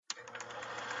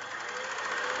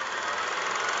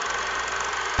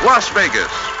Las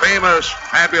Vegas, famous,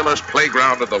 fabulous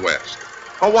playground of the West.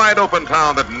 A wide-open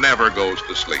town that never goes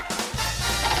to sleep.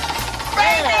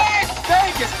 Vegas!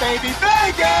 Vegas, baby,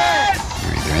 Vegas!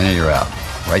 You're either in or you're out.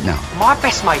 Right now. My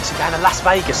best mates are going to Las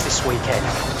Vegas this weekend.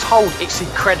 I'm told it's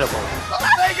incredible. Las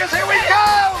Vegas, here we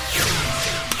go!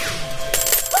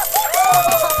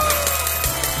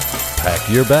 Pack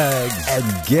your bags and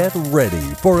get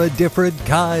ready for a different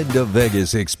kind of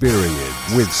Vegas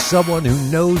experience with someone who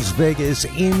knows Vegas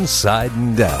inside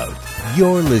and out.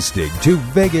 You're listening to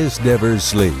Vegas Never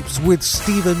Sleeps with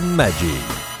Stephen Maggi.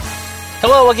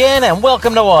 Hello again and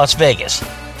welcome to Las Vegas.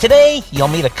 Today, you'll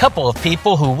meet a couple of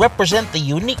people who represent the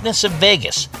uniqueness of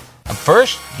Vegas. And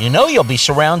first, you know you'll be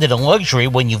surrounded in luxury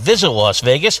when you visit Las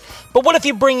Vegas, but what if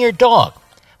you bring your dog?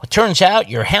 Well, it turns out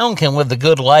your hound can live the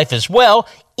good life as well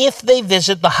if they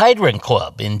visit the Hydrant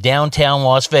Club in downtown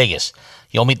Las Vegas.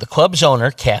 You'll meet the club's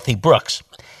owner, Kathy Brooks.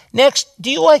 Next,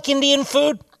 do you like Indian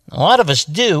food? A lot of us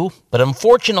do, but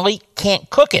unfortunately can't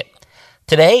cook it.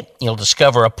 Today, you'll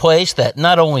discover a place that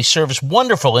not only serves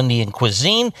wonderful Indian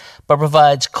cuisine, but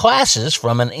provides classes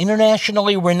from an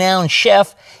internationally renowned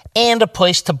chef and a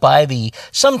place to buy the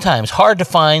sometimes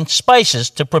hard-to-find spices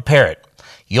to prepare it.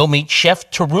 You'll meet Chef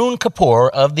Tarun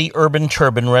Kapoor of the Urban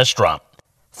Turban restaurant.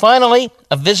 Finally,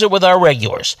 a visit with our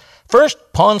regulars. First,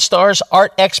 Pawn Stars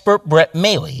art expert Brett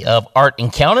Mailey of Art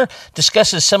Encounter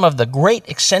discusses some of the great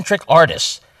eccentric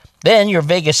artists. Then your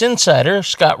Vegas insider,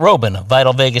 Scott Robin of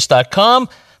VitalVegas.com,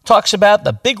 talks about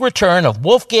the big return of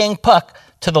Wolfgang Puck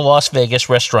to the Las Vegas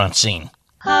restaurant scene.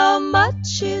 How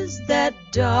much is that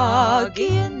dog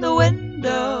in the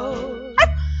window?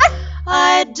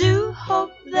 I do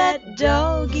hope that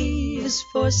doggy is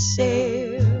for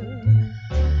sale.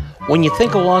 When you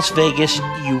think of Las Vegas,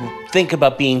 you think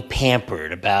about being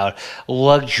pampered, about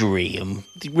luxury, and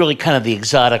really kind of the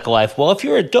exotic life. Well, if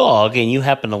you're a dog and you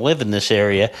happen to live in this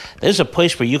area, there's a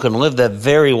place where you can live that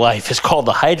very life. It's called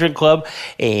the Hydrant Club,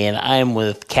 and I'm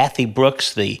with Kathy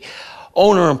Brooks, the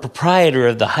owner and proprietor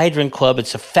of the Hydrant Club.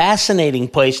 It's a fascinating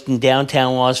place in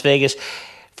downtown Las Vegas.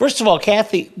 First of all,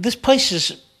 Kathy, this place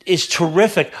is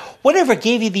terrific. Whatever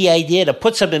gave you the idea to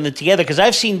put something together? Because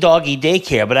I've seen doggy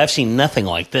daycare, but I've seen nothing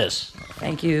like this.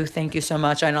 Thank you so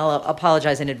much. And I'll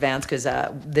apologize in advance because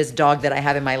this dog that I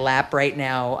have in my lap right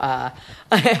now,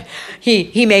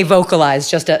 he may vocalize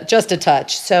just a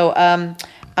touch. So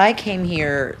I came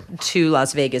here to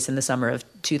Las Vegas in the summer of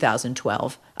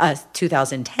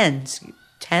 2010.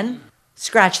 10?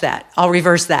 Scratch that. I'll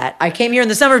reverse that. I came here in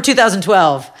the summer of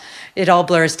 2012. It all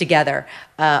blurs together.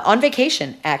 On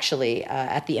vacation, actually,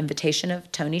 at the invitation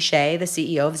of Tony Hsieh, the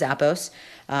CEO of Zappos.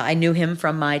 I knew him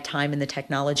from my time in the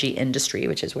technology industry,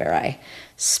 which is where I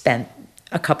spent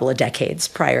a couple of decades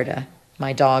prior to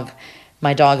my dog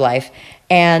life.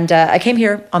 And I came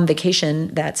here on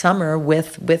vacation that summer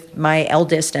with my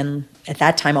eldest and at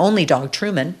that time only dog,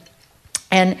 Truman,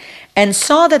 and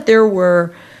saw that there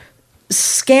were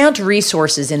scant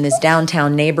resources in this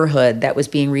downtown neighborhood that was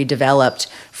being redeveloped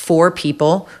for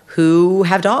people who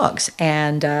have dogs.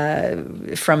 And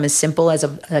from as simple as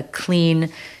a clean,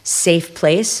 safe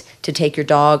place to take your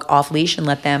dog off leash and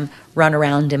let them run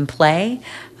around and play,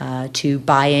 to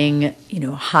buying,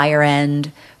 higher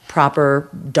end, proper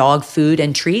dog food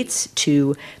and treats,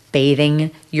 to bathing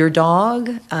your dog.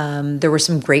 There were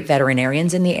some great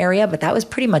veterinarians in the area, but that was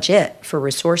pretty much it for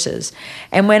resources.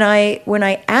 And when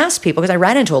I asked people, because I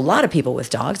ran into a lot of people with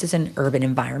dogs, it's an urban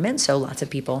environment, so lots of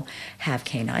people have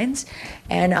canines,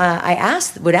 and I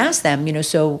would ask them,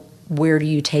 so where do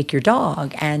you take your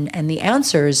dog? And the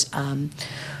answers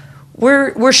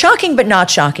were shocking, but not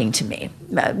shocking to me,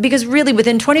 because really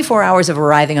within 24 hours of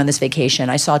arriving on this vacation,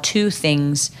 I saw two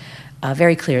things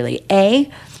very clearly. A,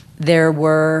 there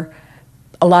were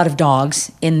a lot of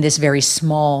dogs in this very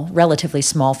small, relatively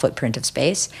small footprint of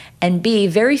space. And B,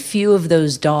 very few of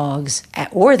those dogs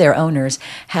or their owners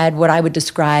had what I would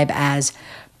describe as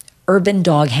urban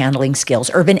dog handling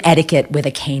skills, urban etiquette with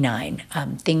a canine.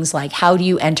 Things like how do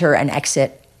you enter and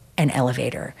exit an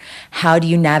elevator? How do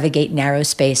you navigate narrow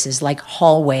spaces like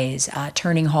hallways,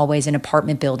 turning hallways in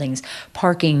apartment buildings,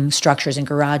 parking structures and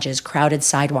garages, crowded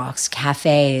sidewalks,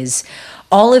 cafes,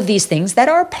 all of these things that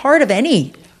are part of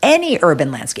any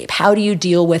urban landscape. How do you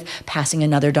deal with passing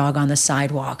another dog on the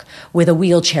sidewalk with a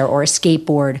wheelchair or a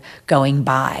skateboard going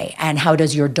by? And how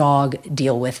does your dog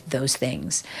deal with those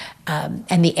things?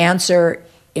 And the answer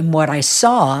in what I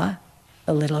saw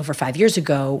a little over 5 years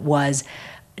ago was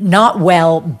not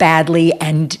well, badly,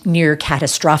 and near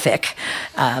catastrophic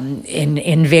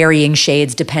in varying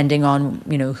shades depending on,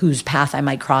 whose path I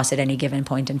might cross at any given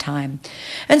point in time.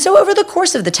 And so over the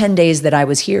course of the 10 days that I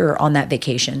was here on that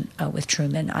vacation with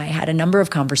Truman, I had a number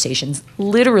of conversations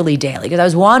literally daily because I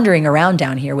was wandering around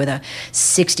down here with a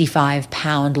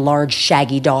 65-pound large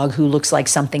shaggy dog who looks like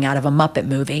something out of a Muppet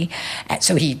movie. And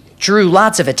so he drew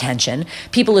lots of attention.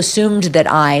 People assumed that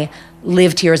I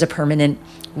lived here as a permanent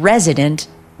resident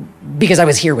because I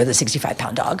was here with a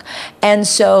 65-pound dog. And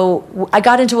so I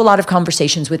got into a lot of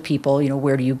conversations with people,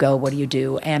 where do you go? What do you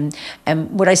do? And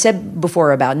what I said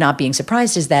before about not being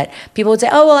surprised is that people would say,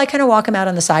 oh, well, I kind of walk him out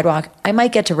on the sidewalk. I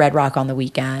might get to Red Rock on the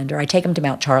weekend, or I take him to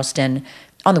Mount Charleston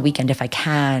on the weekend if I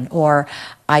can, or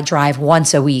I drive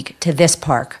once a week to this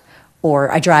park,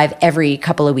 or I drive every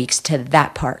couple of weeks to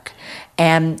that park.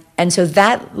 And so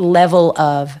that level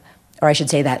of, or I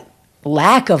should say that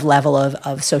lack of level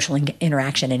of social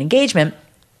interaction and engagement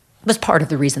was part of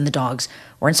the reason the dogs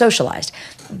weren't socialized.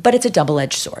 But it's a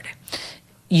double-edged sword.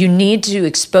 You need to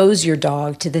expose your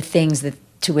dog to the things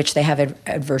to which they have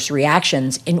adverse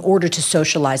reactions in order to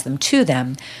socialize them to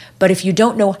them. But if you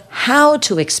don't know how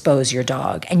to expose your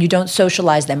dog and you don't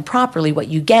socialize them properly, what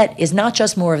you get is not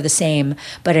just more of the same,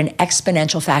 but an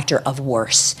exponential factor of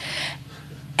worse.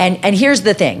 And here's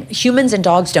the thing. Humans and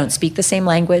dogs don't speak the same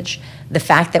language. The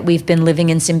fact that we've been living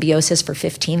in symbiosis for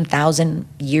 15,000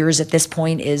 years at this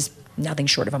point is nothing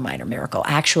short of a minor miracle,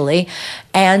 actually.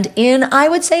 And in, I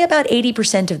would say, about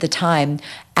 80% of the time,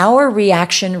 our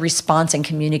reaction, response, and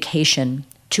communication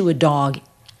to a dog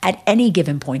at any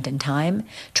given point in time,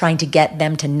 trying to get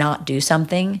them to not do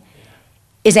something,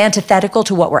 is antithetical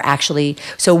to what we're actually...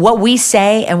 So what we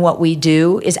say and what we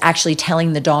do is actually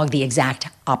telling the dog the exact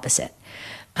opposite.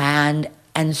 And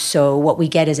so what we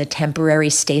get is a temporary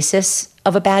stasis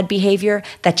of a bad behavior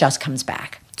that just comes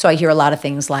back. So I hear a lot of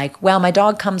things like, well, my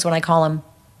dog comes when I call him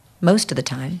most of the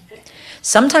time.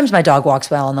 Sometimes my dog walks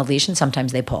well on the leash and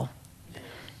sometimes they pull.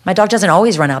 My dog doesn't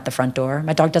always run out the front door.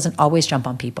 My dog doesn't always jump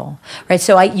on people, right?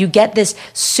 So you get this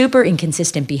super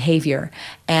inconsistent behavior.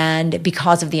 And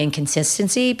because of the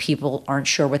inconsistency, people aren't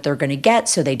sure what they're going to get,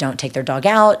 so they don't take their dog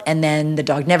out. And then the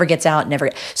dog never gets out,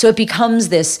 So it becomes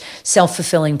this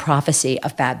self-fulfilling prophecy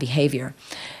of bad behavior.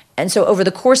 And so over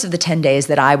the course of the 10 days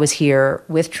that I was here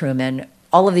with Truman,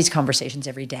 all of these conversations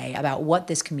every day about what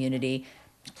this community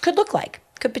could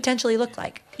potentially look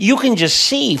like. You can just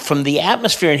see from the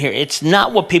atmosphere in here, it's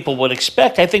not what people would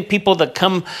expect. I think people that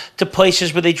come to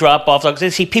places where they drop off dogs,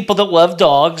 they see people that love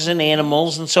dogs and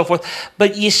animals and so forth,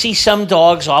 but you see some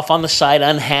dogs off on the side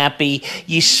unhappy.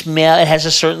 You smell, it has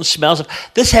a certain smell.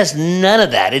 This has none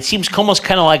of that. It seems almost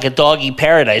kind of like a doggy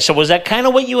paradise. So was that kind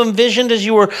of what you envisioned as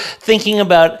you were thinking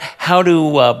about how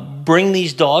to bring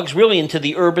these dogs really into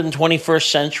the urban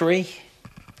 21st century?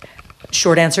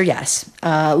 Short answer, yes.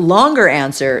 Longer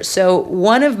answer, so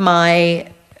one of my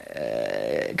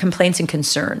complaints and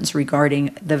concerns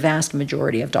regarding the vast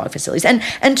majority of dog facilities,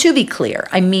 and to be clear,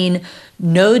 I mean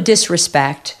no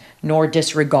disrespect, nor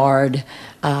disregard,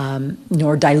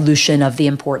 nor dilution of the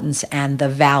importance and the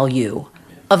value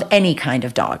of any kind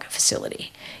of dog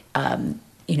facility.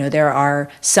 There are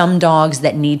some dogs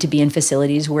that need to be in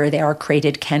facilities where they are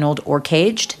crated, kenneled, or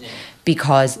caged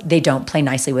because they don't play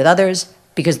nicely with others,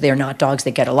 because they're not dogs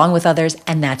that get along with others,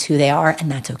 and that's who they are, and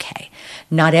that's okay.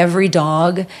 Not every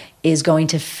dog is going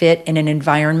to fit in an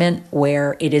environment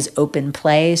where it is open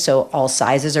play, so all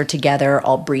sizes are together,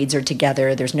 all breeds are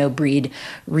together, there's no breed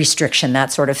restriction,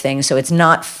 that sort of thing. So it's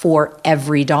not for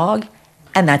every dog,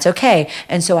 and that's okay.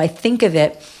 And so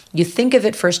you think of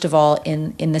it, first of all,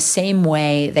 in the same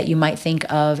way that you might think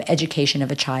of education of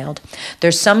a child.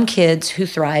 There's some kids who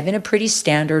thrive in a pretty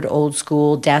standard old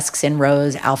school, desks in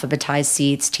rows, alphabetized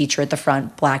seats, teacher at the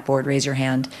front, blackboard, raise your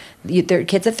hand. There are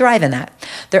kids that thrive in that.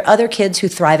 There are other kids who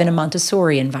thrive in a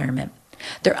Montessori environment.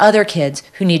 There are other kids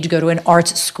who need to go to an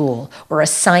arts school or a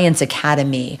science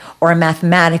academy or a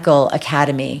mathematical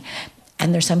academy.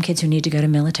 And there's some kids who need to go to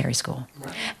military school.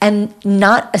 Right. And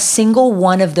not a single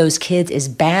one of those kids is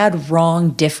bad, wrong,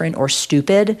 different, or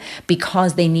stupid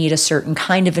because they need a certain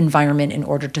kind of environment in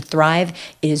order to thrive.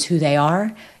 It is who they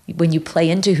are. When you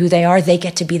play into who they are, they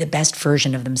get to be the best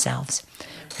version of themselves.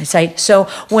 So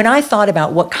when I thought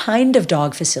about what kind of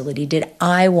dog facility did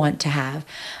I want to have,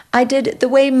 I did the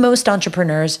way most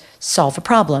entrepreneurs solve a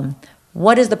problem.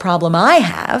 What is the problem I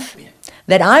have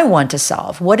that I want to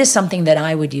solve? What is something that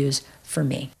I would use for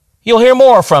me? You'll hear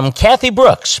more from Kathy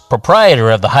Brooks,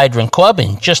 proprietor of the Hydrant Club,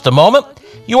 in just a moment.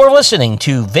 You are listening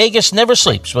to Vegas Never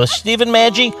Sleeps with Stephen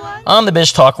Maggi on the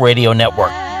Biz Talk Radio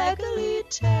Network.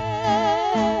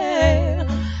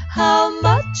 How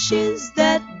much is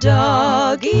that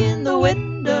dog doggy in the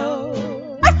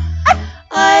window.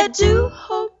 I do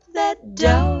hope that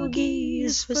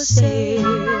doggy's for sale.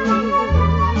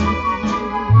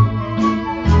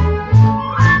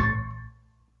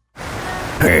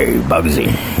 Hey, Bugsy,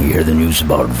 you hear the news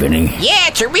about Vinny? Yeah,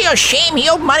 it's a real shame he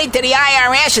owed money to the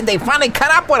IRS and they finally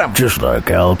caught up with him. Just like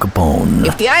Al Capone.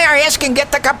 If the IRS can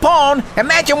get to Capone,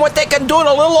 imagine what they can do to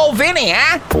little old Vinny,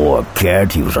 huh? Poor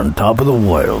cat, he was on top of the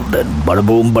world, then bada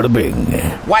boom, bada bing.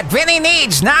 What Vinny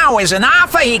needs now is an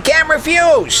offer he can't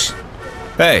refuse.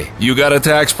 Hey, you got a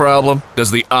tax problem?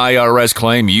 Does the IRS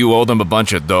claim you owe them a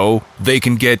bunch of dough? They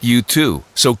can get you too.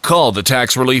 So call the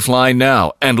Tax Relief Line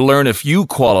now and learn if you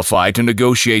qualify to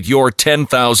negotiate your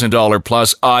 $10,000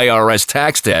 plus IRS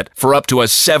tax debt for up to a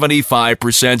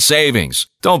 75% savings.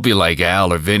 Don't be like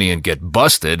Al or Vinny and get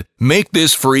busted. Make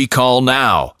this free call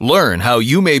now. Learn how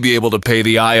you may be able to pay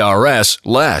the IRS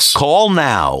less. Call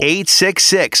now.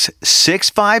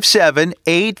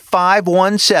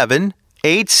 866-657-8517.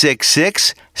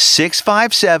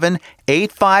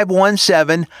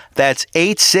 866-657-8517. That's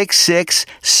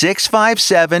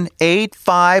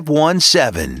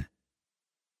 866-657-8517.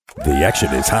 The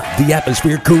action is hot, the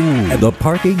atmosphere cool, and the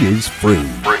parking is free.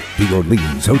 The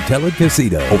Orleans Hotel and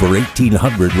Casino. Over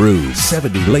 1,800 rooms,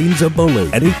 70 lanes of bowling,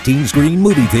 an 18-screen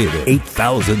movie theater,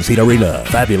 8,000-seat arena,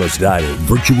 fabulous dining,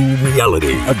 virtual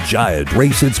reality, a giant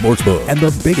race and sports book, and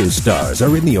the biggest stars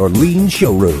are in the Orleans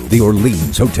showroom. The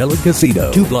Orleans Hotel and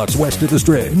Casino, 2 blocks west of the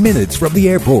Strip, minutes from the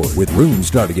airport, with rooms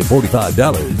starting at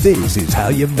 $45. This is how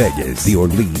you Vegas. The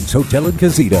Orleans Hotel and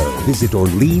Casino. Visit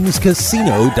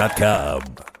OrleansCasino.com.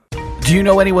 Do you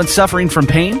know anyone suffering from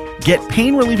pain? Get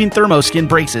pain-relieving thermoskin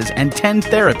braces and TEND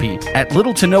therapy at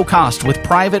little to no cost with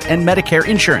private and Medicare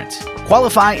insurance.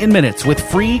 Qualify in minutes with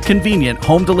free, convenient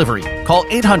home delivery. Call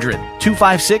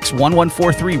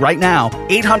 800-256-1143 right now.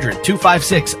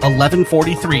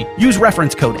 800-256-1143. Use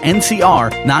reference code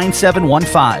NCR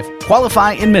 9715.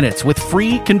 Qualify in minutes with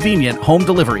free, convenient home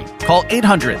delivery. Call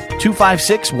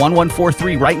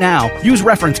 800-256-1143 right now. Use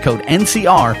reference code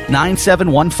NCR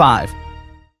 9715.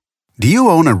 Do you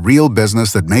own a real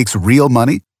business that makes real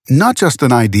money? Not just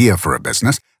an idea for a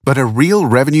business, but a real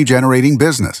revenue-generating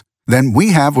business? Then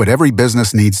we have what every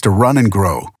business needs to run and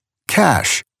grow.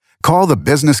 Cash. Call the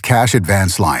Business Cash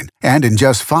Advance Line, and in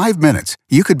just 5 minutes,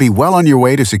 you could be well on your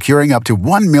way to securing up to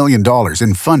 $1 million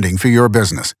in funding for your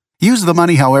business. Use the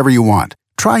money however you want.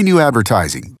 Try new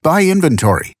advertising, buy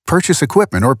inventory, purchase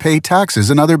equipment, or pay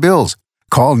taxes and other bills.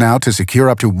 Call now to secure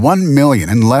up to $1 million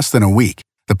in less than a week.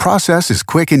 The process is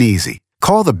quick and easy.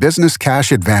 Call the Business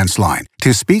Cash Advance Line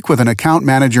to speak with an account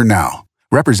manager now.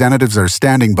 Representatives are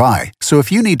standing by, so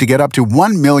if you need to get up to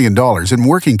 $1 million in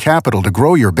working capital to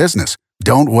grow your business,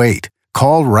 don't wait.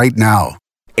 Call right now.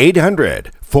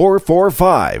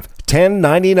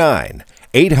 800-445-1099.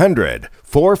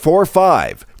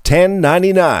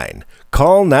 800-445-1099.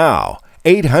 Call now.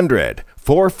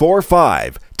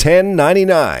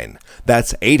 800-445-1099.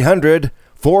 That's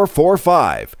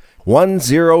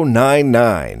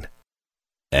 800-445-1099.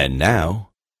 And now,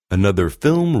 another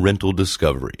film rental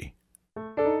discovery.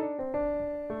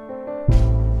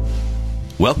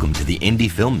 Welcome to the Indie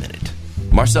Film Minute.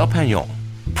 Marcel Pagnol,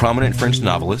 prominent French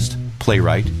novelist,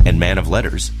 playwright, and man of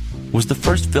letters, was the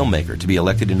first filmmaker to be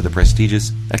elected into the prestigious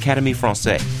Académie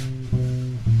Française.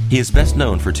 He is best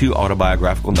known for 2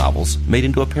 autobiographical novels made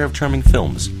into a pair of charming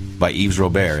films by Yves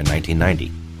Robert in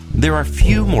 1990. There are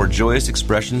few more joyous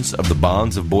expressions of the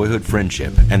bonds of boyhood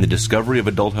friendship and the discovery of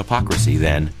adult hypocrisy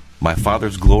than My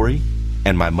Father's Glory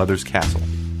and My Mother's Castle.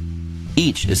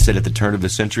 Each is set at the turn of the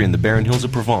century in the barren hills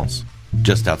of Provence,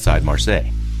 just outside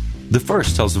Marseille. The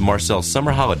first tells of Marcel's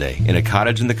summer holiday in a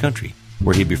cottage in the country,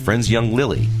 where he befriends young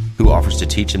Lily, who offers to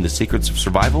teach him the secrets of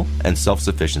survival and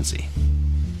self-sufficiency.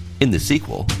 In the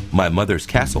sequel, My Mother's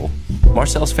Castle,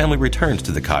 Marcel's family returns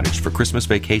to the cottage for Christmas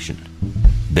vacation.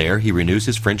 There, he renews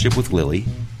his friendship with Lily,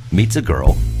 meets a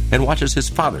girl, and watches his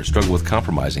father struggle with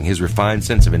compromising his refined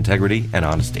sense of integrity and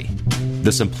honesty.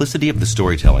 The simplicity of the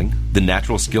storytelling, the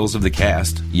natural skills of the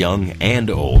cast, young and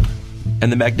old,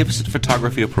 and the magnificent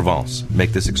photography of Provence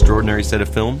make this extraordinary set of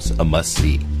films a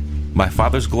must-see. My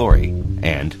Father's Glory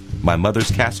and My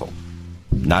Mother's Castle.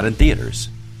 Not in theaters.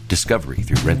 Discovery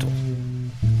through rental.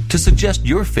 To suggest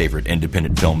your favorite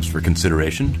independent films for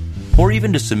consideration, or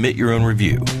even to submit your own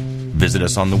review, visit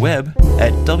us on the web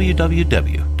at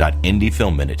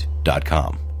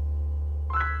www.indiefilmminute.com.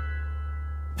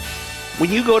 When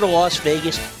you go to Las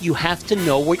Vegas, you have to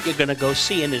know what you're going to go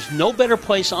see, and there's no better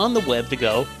place on the web to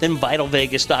go than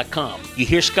VitalVegas.com. You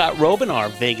hear Scott Robin, our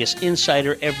Vegas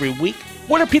insider, every week,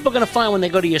 What are people going to find when they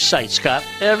go to your site, Scott?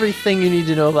 Everything you need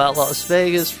to know about Las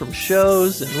Vegas, from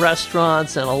shows and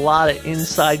restaurants and a lot of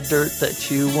inside dirt that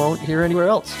you won't hear anywhere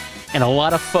else. And a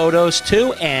lot of photos,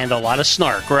 too, and a lot of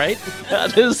snark, right?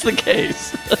 That is the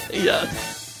case.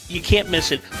 Yes. You can't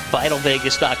miss it.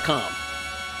 VitalVegas.com.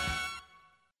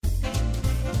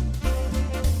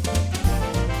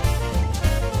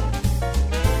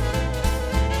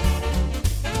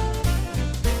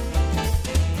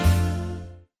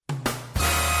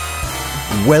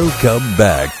 Welcome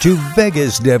back to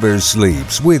Vegas Never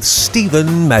Sleeps with Stephen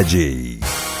Maggi.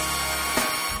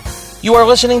 You are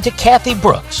listening to Kathy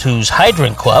Brooks, whose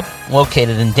Hydrant Club,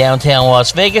 located in downtown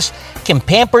Las Vegas, can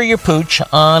pamper your pooch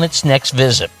on its next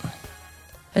visit.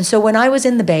 And so when I was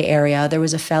in the Bay Area, there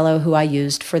was a fellow who I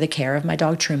used for the care of my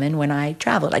dog Truman when I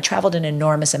traveled. I traveled an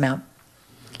enormous amount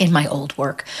in my old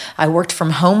work. I worked from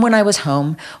home when I was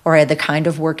home, or I had the kind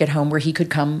of work at home where he could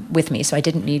come with me, so I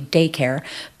didn't need daycare.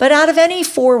 But out of any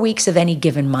 4 weeks of any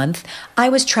given month, I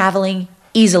was traveling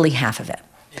easily half of it.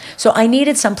 So I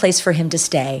needed some place for him to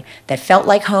stay that felt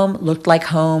like home, looked like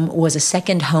home, was a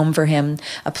second home for him,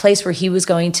 a place where he was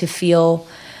going to feel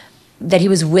that he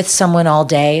was with someone all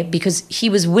day, because he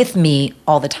was with me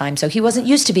all the time. So he wasn't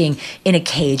used to being in a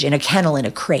cage, in a kennel, in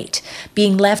a crate,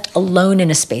 being left alone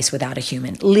in a space without a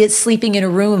human, sleeping in a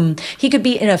room. He could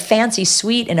be in a fancy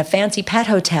suite in a fancy pet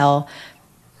hotel,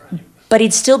 but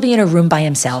he'd still be in a room by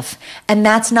himself. And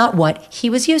that's not what he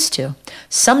was used to.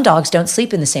 Some dogs don't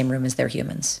sleep in the same room as their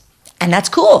humans. And that's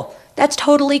cool. That's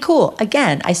totally cool.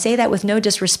 Again, I say that with no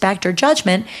disrespect or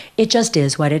judgment. It just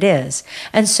is what it is.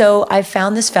 And so I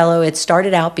found this fellow. It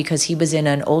started out because he was in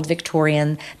an old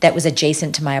Victorian that was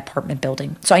adjacent to my apartment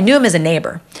building. So I knew him as a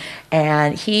neighbor.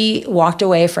 And he walked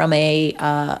away from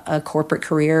a corporate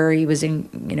career. He was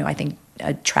in, I think,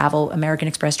 a American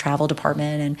Express travel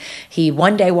department. And he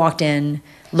one day walked in,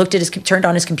 turned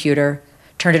on his computer,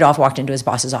 turned it off, walked into his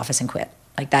boss's office and quit.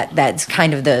 Like that's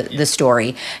kind of the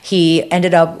story. He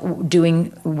ended up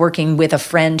working with a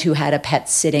friend who had a pet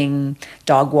sitting,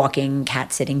 dog walking,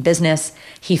 cat sitting business.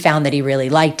 He found that he really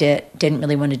liked it, didn't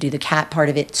really want to do the cat part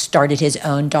of it, started his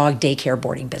own dog daycare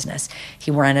boarding business. He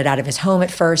ran it out of his home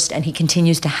at first, and he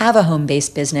continues to have a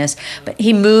home-based business, but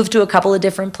he moved to a couple of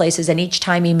different places, and each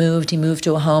time he moved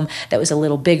to a home that was a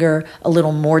little bigger, a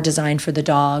little more designed for the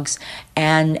dogs,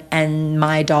 and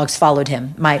my dogs followed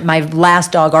him. My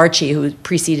last dog, Archie, who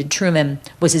preceded Truman,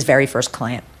 was his very first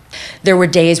client. There were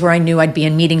days where I knew I'd be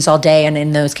in meetings all day, and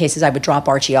in those cases I would drop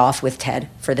Archie off with Ted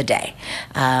for the day.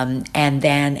 And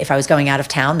then if I was going out of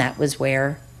town, that was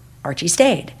where Archie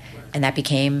stayed, and that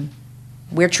became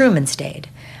where Truman stayed.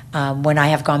 When I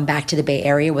have gone back to the Bay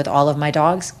Area with all of my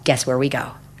dogs, guess where we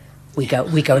go? We go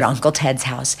to Uncle Ted's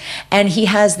house. And he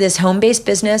has this home-based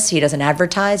business. He doesn't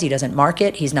advertise. He doesn't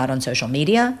market. He's not on social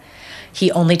media. He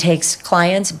only takes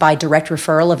clients by direct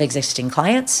referral of existing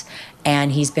clients.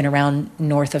 And he's been around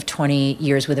north of 20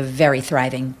 years with a very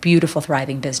thriving, beautiful,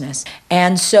 thriving business.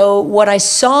 And so what I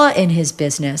saw in his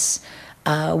business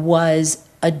was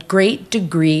a great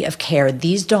degree of care.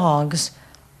 These dogs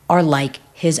are like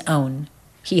his own.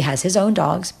 He has his own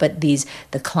dogs, but the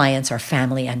clients are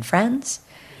family and friends,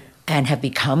 and have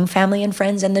become family and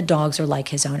friends, and the dogs are like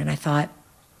his own. And I thought,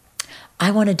 I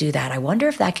want to do that. I wonder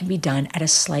if that can be done at a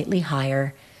slightly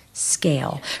higher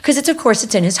scale. Because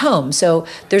it's in his home. So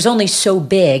there's only so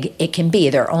big it can be.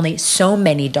 There are only so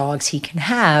many dogs he can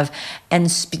have, and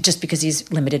just because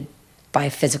he's limited by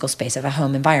physical space of a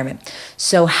home environment.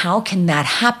 So how can that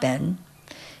happen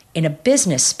in a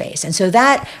business space? And so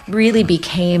that really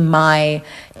became my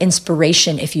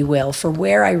inspiration, if you will, for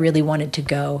where I really wanted to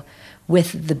go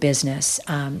with the business.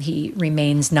 He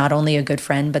remains not only a good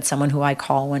friend, but someone who I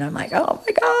call when I'm like, oh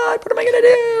my God, what am I going to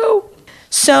do?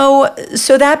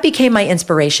 So that became my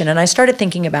inspiration. And I started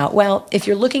thinking about, well, if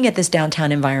you're looking at this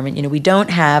downtown environment, we don't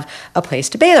have a place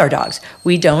to bathe our dogs.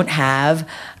 We don't have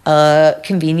a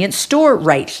convenience store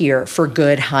right here for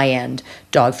good high-end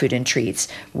dog food and treats.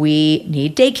 We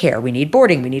need daycare, we need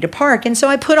boarding, we need a park. And so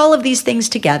I put all of these things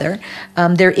together.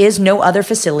 There is no other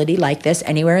facility like this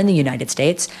anywhere in the United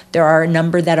States. There are a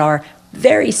number that are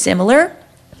very similar.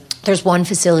 There's one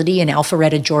facility in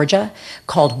Alpharetta, Georgia,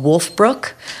 called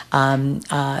Wolfbrook.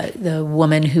 The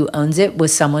woman who owns it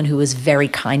was someone who was very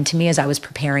kind to me as I was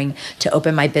preparing to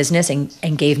open my business,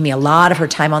 and gave me a lot of her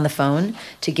time on the phone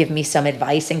to give me some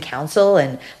advice and counsel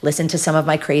and listen to some of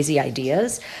my crazy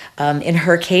ideas. In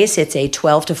her case, it's a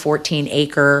 12 to 14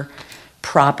 acre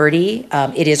property.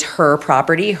 It is her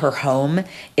property. Her home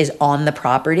is on the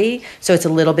property. So it's a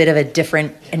little bit of a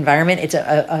different environment.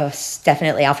 It's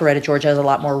definitely Alpharetta, Georgia is a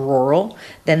lot more rural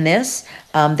than this.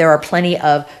 There are plenty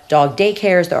of dog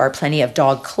daycares. There are plenty of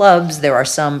dog clubs. There are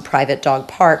some private dog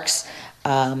parks.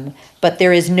 But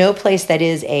there is no place that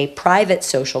is a private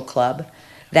social club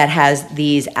that has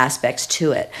these aspects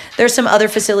to it. There's some other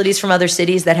facilities from other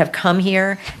cities that have come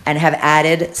here and have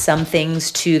added some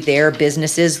things to their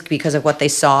businesses because of what they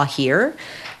saw here.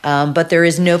 But there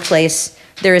isn't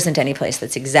any place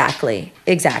that's exactly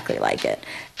like it.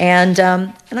 And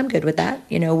I'm good with that.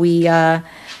 The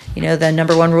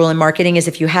number one rule in marketing is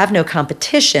if you have no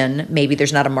competition, maybe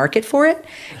there's not a market for it.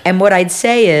 And what I'd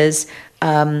say is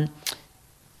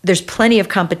there's plenty of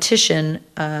competition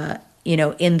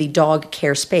in the dog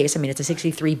care space. I mean, it's a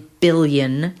 $63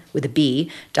 billion with a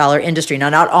B dollar industry. Now,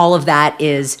 not all of that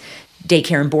is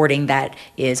daycare and boarding. That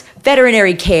is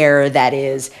veterinary care. That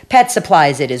is pet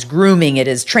supplies. It is grooming. It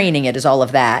is training. It is all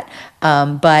of that.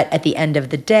 But at the end of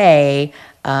the day,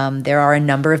 there are a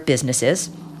number of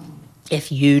businesses.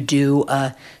 If you do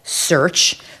a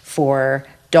search for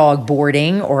dog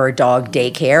boarding or dog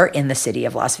daycare in the city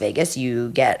of Las Vegas, you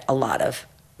get a lot of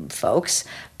folks.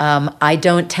 I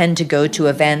don't tend to go to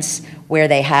events where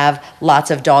they have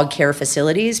lots of dog care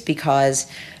facilities because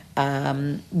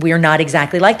we're not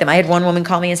exactly like them. I had one woman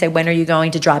call me and say, when are you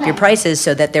going to drop your prices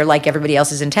so that they're like everybody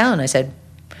else's in town? I said,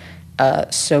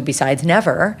 so besides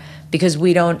never, because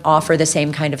we don't offer the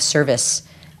same kind of service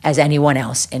as anyone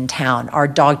else in town. Our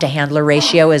dog to handler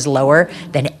ratio is lower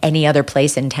than any other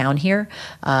place in town here.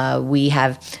 We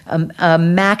have a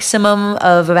maximum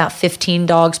of about 15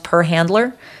 dogs per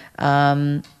handler.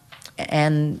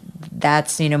 And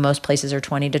that's, most places are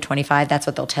 20 to 25. That's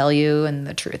what they'll tell you. And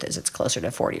the truth is it's closer to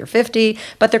 40 or 50,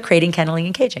 but they're crating, kenneling,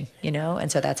 and caging,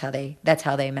 and so that's how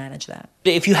they manage that.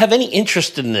 If you have any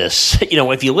interest in this,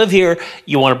 if you live here,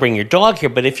 you want to bring your dog here,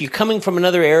 but if you're coming from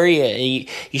another area,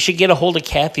 you should get a hold of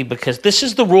Kathy because this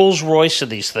is the Rolls Royce of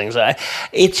these things.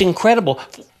 It's incredible.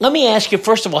 Let me ask you,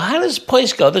 first of all, how does this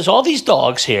place go? There's all these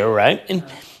dogs here, right? And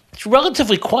it's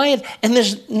relatively quiet, and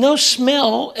there's no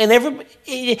smell, and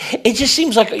it just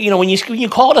seems like, when you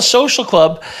call it a social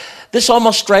club, this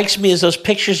almost strikes me as those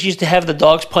pictures used to have the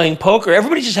dogs playing poker.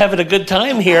 Everybody's just having a good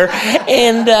time here.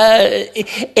 And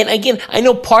again, I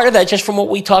know part of that, just from what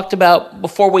we talked about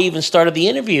before we even started the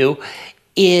interview,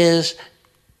 is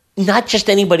not just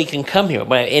anybody can come here.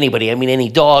 By anybody, I mean any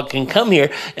dog can come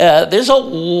here. There's a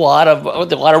lot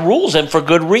of rules, and for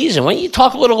good reason. Why don't you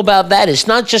talk a little about that? It's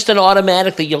not just an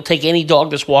automatic that you'll take any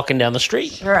dog that's walking down the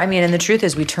street. Sure. I mean, and the truth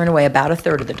is we turn away about a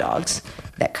third of the dogs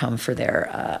that come for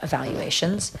their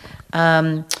evaluations.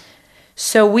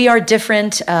 So we are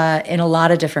different in a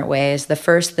lot of different ways. The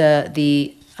first,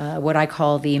 the what I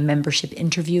call the membership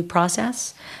interview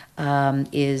process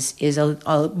is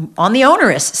on the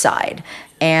onerous side.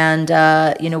 And,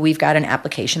 we've got an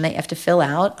application that you have to fill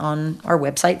out on our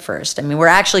website first. I mean, we're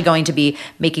actually going to be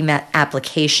making that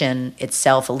application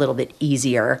itself a little bit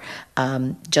easier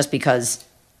just because,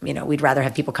 we'd rather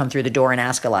have people come through the door and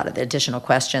ask a lot of the additional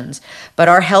questions. But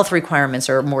our health requirements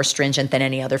are more stringent than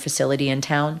any other facility in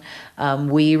town.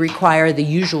 We require the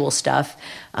usual stuff,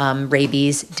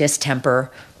 rabies,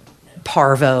 distemper,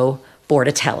 parvo,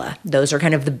 Bordetella. Those are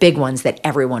kind of the big ones that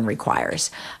everyone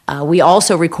requires. We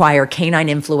also require canine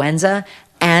influenza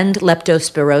and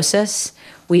leptospirosis.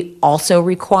 We also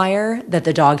require that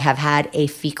the dog have had a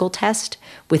fecal test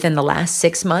within the last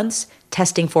 6 months,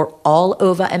 testing for all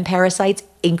ova and parasites,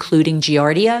 including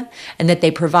Giardia, and that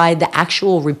they provide the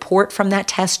actual report from that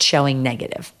test showing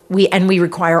negative. We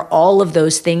require all of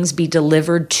those things be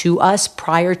delivered to us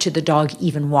prior to the dog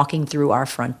even walking through our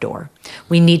front door.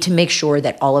 We need to make sure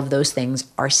that all of those things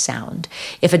are sound.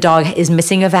 If a dog is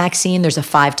missing a vaccine, there's a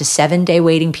 5 to 7 day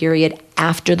waiting period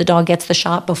after the dog gets the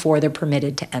shot before they're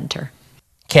permitted to enter.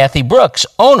 Kathy Brooks,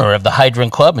 owner of the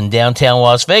Hydrant Club in downtown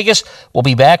Las Vegas, will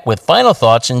be back with final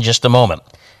thoughts in just a moment.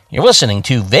 You're listening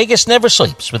to Vegas Never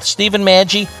Sleeps with Stephen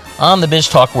Maggi on the Biz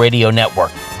Talk Radio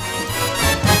Network.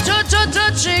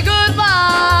 Tootsie goodbye,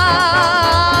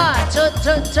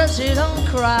 tootsie don't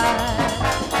cry.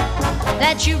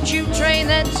 That choo-choo train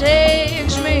that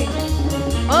takes me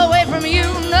away from you,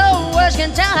 no words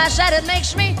can tell how sad it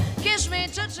makes me. Kiss me,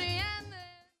 tootsie.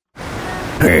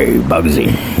 Hey, Bugsy,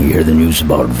 you hear the news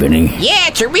about Vinny? Yeah,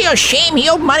 it's a real shame. He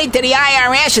owed money to the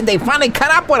IRS and they finally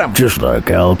caught up with him. Just like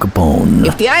Al Capone.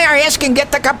 If the IRS can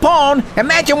get to Capone,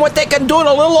 imagine what they can do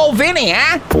to little old Vinny,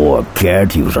 huh? Poor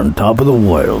cat, he was on top of the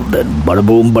world, then bada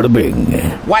boom, bada bing.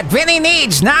 What Vinny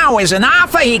needs now is an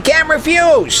offer he can't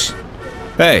refuse.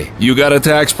 Hey, you got a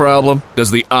tax problem?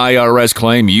 Does the IRS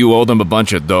claim you owe them a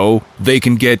bunch of dough? They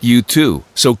can get you too.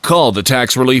 So call the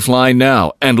Tax Relief Line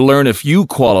now and learn if you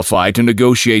qualify to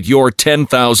negotiate your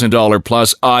 $10,000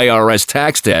 plus IRS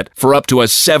tax debt for up to a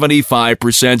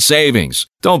 75% savings.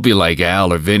 Don't be like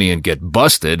Al or Vinny and get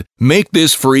busted. Make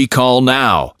this free call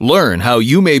now. Learn how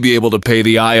you may be able to pay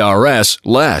the IRS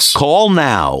less. Call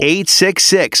now.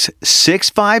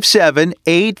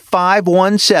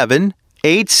 866-657-8517.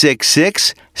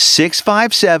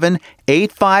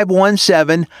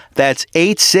 866-657-8517. That's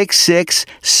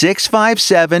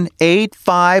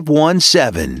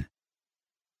 866-657-8517.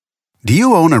 Do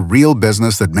you own a real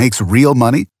business that makes real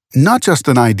money? Not just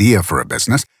an idea for a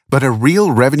business, but a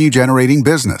real revenue-generating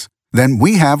business? Then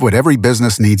we have what every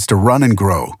business needs to run and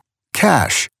grow.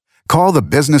 Cash. Call the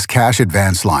Business Cash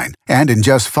Advance Line, and in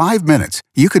just 5 minutes,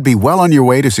 you could be well on your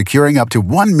way to securing up to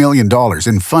 $1 million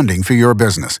in funding for your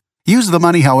business. Use the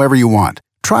money however you want.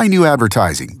 Try new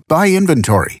advertising, buy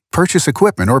inventory, purchase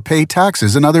equipment, or pay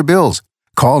taxes and other bills.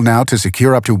 Call now to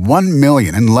secure up to $1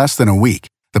 million in less than a week.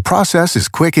 The process is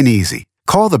quick and easy.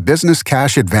 Call the Business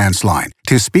Cash Advance Line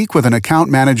to speak with an account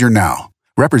manager now.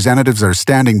 Representatives are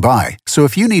standing by, so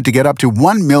if you need to get up to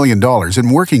 $1 million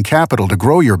in working capital to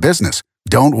grow your business,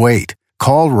 don't wait.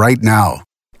 Call right now.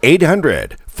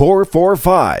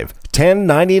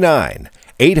 800-445-1099.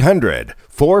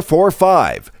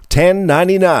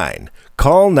 800-445-1099.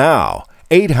 Call now.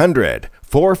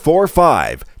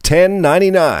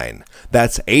 800-445-1099.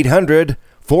 That's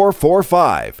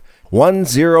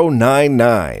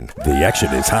 800-445-1099. The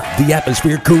action is hot, the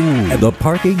atmosphere cool, and the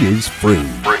parking is free.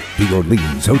 The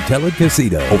Orleans Hotel and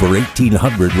Casino. Over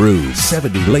 1,800 rooms,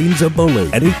 70 lanes of bowling,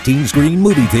 an 18-screen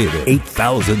movie theater,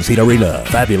 8,000-seat arena,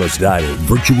 fabulous dining,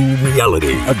 virtual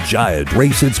reality, a giant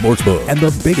race and sports book, and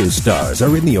the biggest stars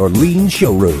are in the Orleans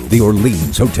showroom. The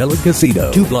Orleans Hotel and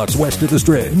Casino, 2 blocks west of the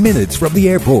Strip, minutes from the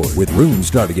airport, with rooms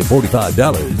starting at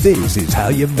 $45. This is how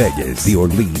you Vegas. The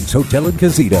Orleans Hotel and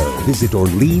Casino. Visit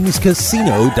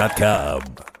OrleansCasino.com.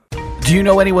 Do you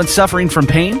know anyone suffering from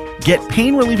pain? Get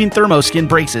pain-relieving thermoskin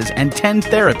braces and 10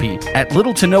 therapy at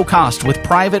little to no cost with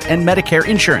private and Medicare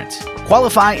insurance.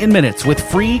 Qualify in minutes with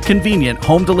free, convenient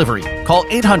home delivery. Call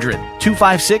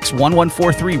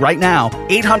 800-256-1143 right now.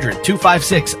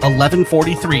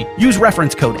 800-256-1143. Use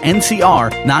reference code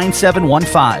NCR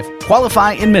 9715.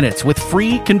 Qualify in minutes with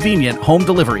free, convenient home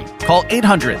delivery. Call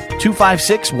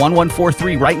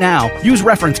 800-256-1143 right now. Use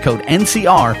reference code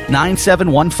NCR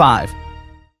 9715.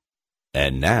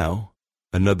 And now,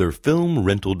 another film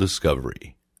rental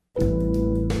discovery.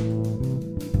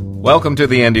 Welcome to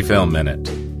the Indie Film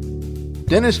Minute.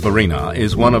 Dennis Farina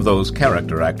is one of those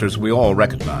character actors we all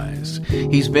recognize.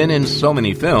 He's been in so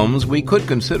many films we could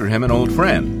consider him an old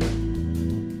friend.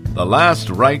 The Last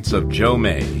Rites of Joe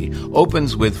May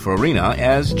opens with Farina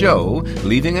as Joe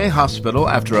leaving a hospital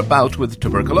after a bout with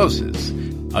tuberculosis.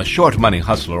 A short-money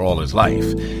hustler all his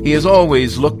life, he has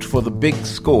always looked for the big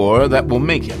score that will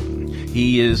make him.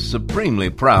 He is supremely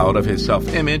proud of his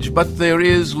self-image, but there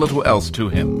is little else to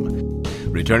him.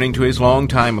 Returning to his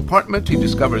long-time apartment, he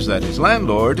discovers that his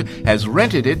landlord has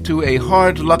rented it to a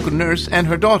hard-luck nurse and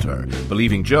her daughter,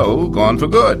 believing Joe gone for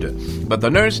good. But the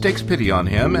nurse takes pity on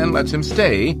him and lets him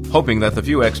stay, hoping that the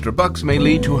few extra bucks may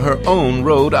lead to her own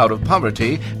road out of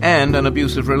poverty and an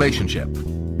abusive relationship.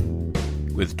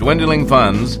 With dwindling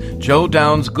funds, Joe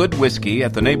downs good whiskey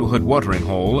at the neighborhood watering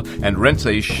hole and rents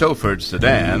a chauffeured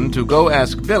sedan to go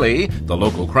ask Billy, the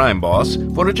local crime boss,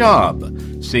 for a job.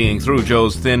 Seeing through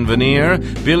Joe's thin veneer,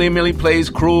 Billy merely plays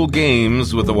cruel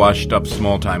games with the washed-up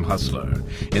small-time hustler.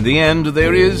 In the end,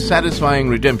 there is satisfying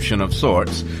redemption of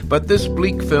sorts, but this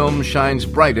bleak film shines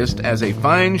brightest as a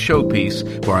fine showpiece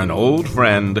for an old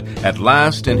friend at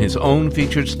last in his own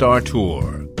featured star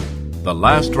tour. The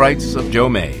Last Rites of Joe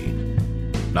May.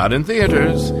 Not in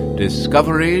theaters,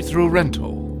 discovery through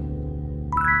rental.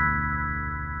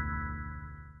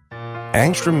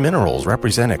 Angstrom Minerals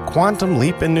represent a quantum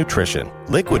leap in nutrition.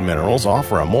 Liquid minerals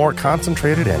offer a more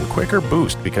concentrated and quicker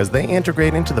boost because they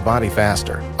integrate into the body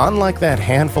faster. Unlike that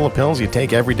handful of pills you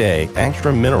take every day,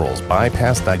 Angstrom Minerals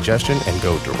bypass digestion and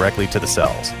go directly to the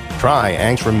cells. Try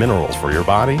Angstrom Minerals for your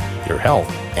body, your health,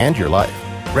 and your life.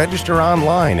 Register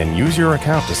online and use your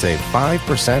account to save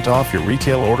 5% off your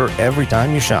retail order every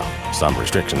time you shop. Some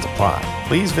restrictions apply.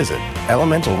 Please visit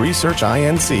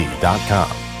elementalresearchinc.com.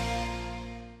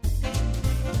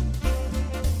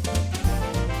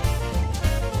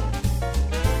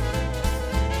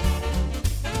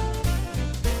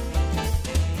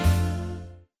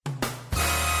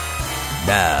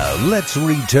 Now, let's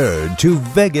return to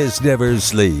Vegas Never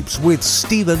Sleeps with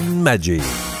Stephen Maggi.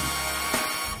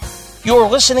 You're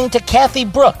listening to Kathy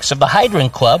Brooks of the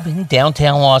Hydrant Club in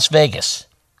downtown Las Vegas.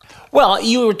 Well,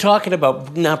 you were talking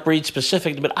about not breed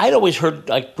specific, but I'd always heard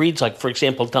like breeds like, for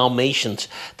example, Dalmatians.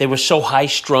 They were so high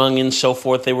strung and so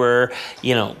forth. They were,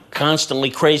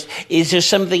 constantly crazed. Is there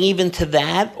something even to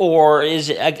that, or is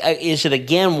it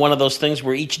again one of those things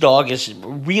where each dog is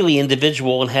really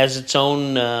individual and has its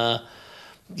own,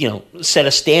 set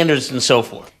of standards and so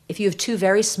forth? If you have two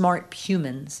very smart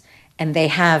humans and they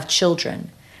have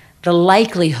children, the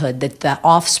likelihood that the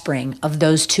offspring of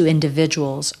those two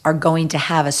individuals are going to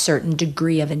have a certain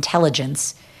degree of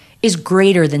intelligence is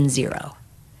greater than zero.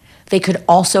 They could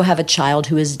also have a child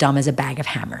who is dumb as a bag of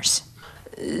hammers.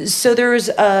 So there was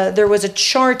a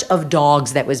chart of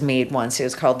dogs that was made once. It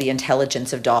was called The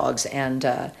Intelligence of Dogs, and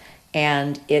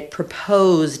it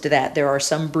proposed that there are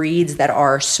some breeds that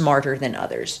are smarter than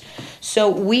others. So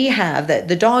we have that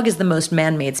the dog is the most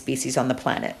man-made species on the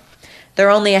planet. There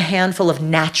are only a handful of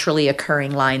naturally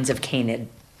occurring lines of canid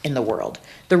in the world.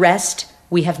 The rest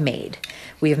we have made.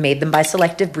 We have made them by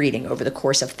selective breeding over the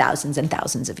course of thousands and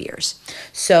thousands of years.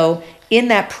 So in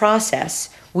that process,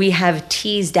 we have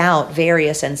teased out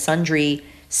various and sundry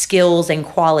skills and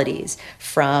qualities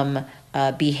from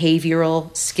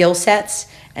behavioral skill sets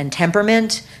and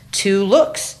temperament to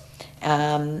looks.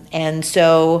 And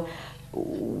so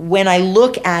when I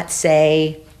look at,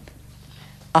 say,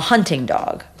 a hunting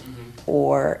dog,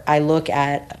 or I look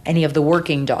at any of the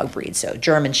working dog breeds, so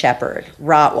German Shepherd,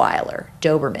 Rottweiler,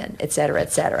 Doberman, et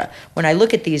cetera, when I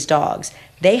look at these dogs,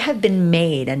 they have been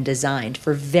made and designed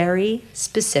for very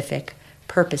specific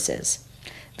purposes.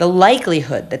 The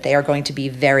likelihood that they are going to be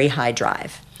very high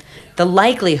drive, the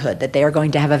likelihood that they are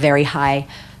going to have a very high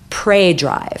prey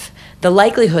drive, the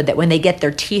likelihood that when they get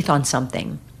their teeth on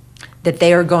something, that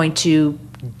they are going to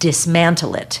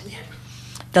dismantle it,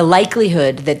 the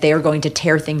likelihood that they are going to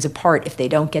tear things apart if they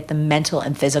don't get the mental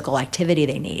and physical activity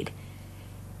they need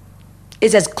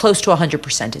is as close to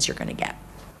 100% as you're going to get.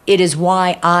 It is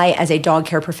why I, as a dog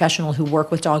care professional who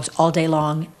work with dogs all day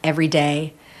long, every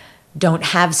day, don't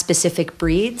have specific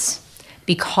breeds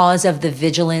because of the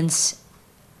vigilance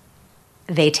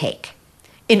they take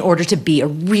in order to be a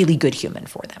really good human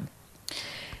for them.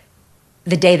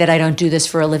 The day that I don't do this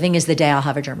for a living is the day I'll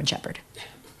have a German Shepherd.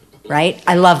 Right?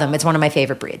 I love them. It's one of my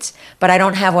favorite breeds. But I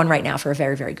don't have one right now for a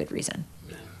very, very good reason.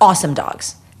 Awesome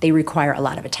dogs. They require a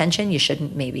lot of attention. You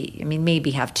shouldn't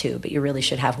maybe have two, but you really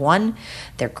should have one.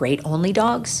 They're great only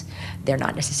dogs. They're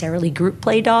not necessarily group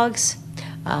play dogs.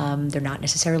 They're not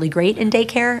necessarily great in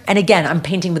daycare. And again, I'm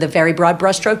painting with a very broad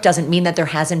brushstroke. Doesn't mean that there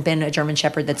hasn't been a German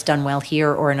Shepherd that's done well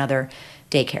here or in other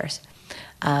daycares.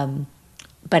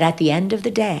 But at the end of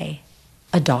the day,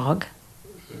 a dog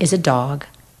is a dog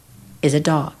is a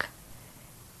dog.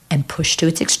 And pushed to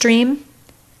its extreme,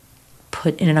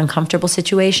 put in an uncomfortable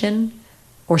situation,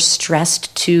 or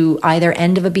stressed to either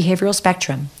end of a behavioral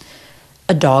spectrum,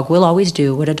 a dog will always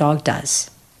do what a dog does.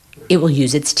 It will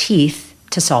use its teeth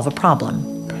to solve a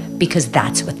problem, because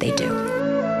that's what they do.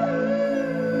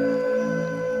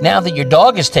 Now that your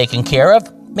dog is taken care of,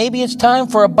 maybe it's time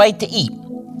for a bite to eat.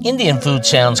 Indian food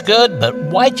sounds good, but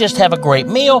why just have a great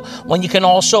meal when you can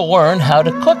also learn how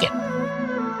to cook it?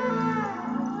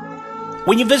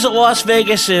 When you visit Las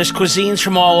Vegas, there's cuisines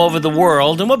from all over the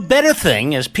world, and what better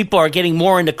thing, as people are getting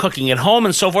more into cooking at home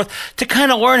and so forth, to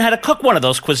kind of learn how to cook one of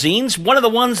those cuisines. One of the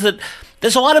ones that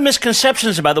there's a lot of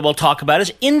misconceptions about that we'll talk about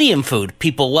is Indian food.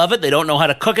 People love it. They don't know how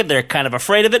to cook it. They're kind of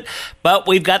afraid of it. But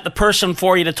we've got the person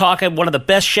for you to talk about, one of the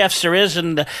best chefs there is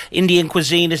in the Indian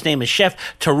cuisine. His name is Chef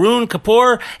Tarun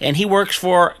Kapoor, and he works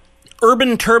for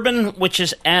Urban Turban, which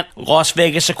is at Las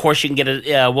Vegas. Of course, you can get it.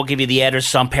 We'll give you the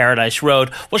address on Paradise Road.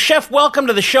 Well, Chef, welcome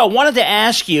to the show. Wanted to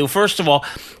ask you, first of all,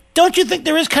 don't you think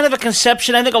there is kind of a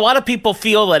conception? I think a lot of people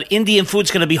feel that Indian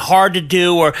food's going to be hard to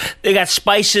do, or they got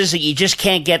spices that you just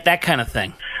can't get, that kind of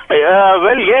thing.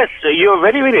 Well, yes, you're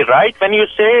very, very right when you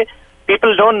say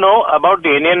people don't know about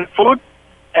the Indian food.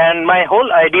 And my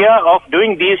whole idea of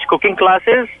doing these cooking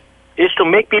classes is to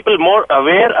make people more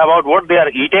aware about what they are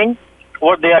eating,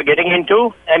 what they are getting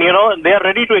into, and, they are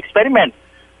ready to experiment.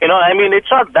 It's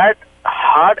not that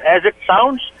hard as it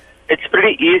sounds. It's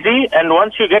pretty easy, and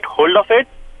once you get hold of it,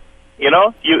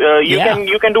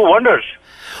 you can do wonders.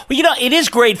 Well, it is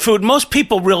great food. Most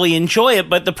people really enjoy it,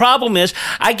 but the problem is,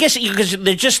 I guess, because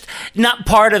they're just not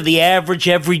part of the average,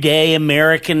 everyday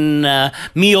American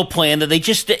meal plan, that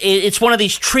it's one of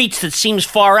these treats that seems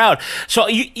far out. So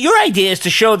your idea is to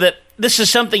show that this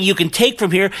is something you can take from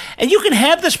here, and you can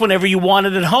have this whenever you want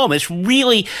it at home. It's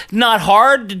really not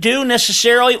hard to do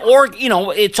necessarily, or,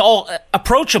 it's all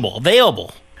approachable,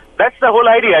 available. That's the whole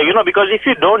idea, because if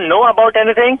you don't know about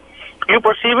anything, you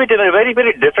perceive it in a very,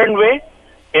 very different way.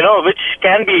 which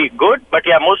can be good, but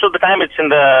yeah, most of the time it's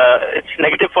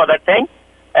negative for that thing.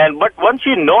 But once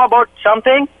you know about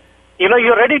something,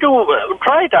 you're ready to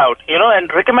try it out,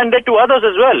 and recommend it to others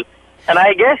as well. And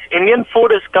I guess Indian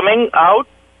food is coming out,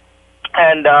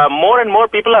 and more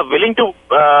people are willing to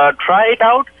try it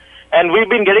out. And we've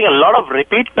been getting a lot of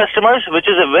repeat customers, which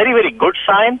is a very, very good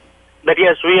sign that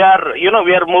yes, we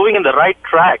are moving in the right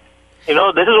track. This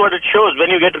is what it shows when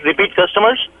you get repeat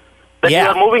customers, that you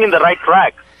are moving in the right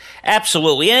track.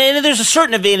 Absolutely. And there's a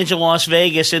certain advantage in Las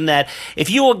Vegas in that if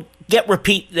you will get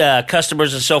repeat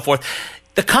customers and so forth,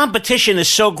 the competition is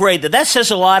so great that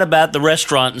says a lot about the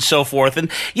restaurant and so forth.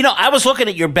 And, I was looking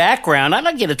at your background. I'd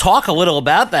like you to talk a little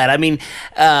about that. I mean,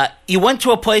 you went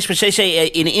to a place which they say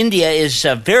in India is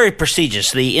very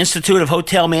prestigious, the Institute of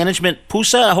Hotel Management,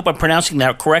 PUSA. I hope I'm pronouncing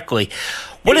that correctly.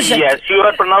 What is that? Yes, you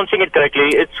are pronouncing it correctly.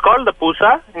 It's called the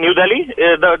PUSA, New Delhi.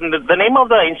 The name of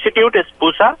the institute is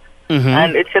PUSA,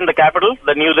 and it's in the capital,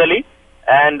 the New Delhi.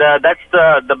 And that's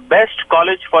the best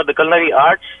college for the culinary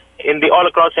arts all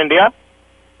across India.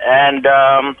 And,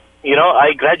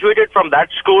 I graduated from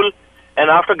that school, and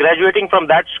after graduating from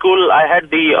that school, I had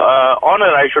the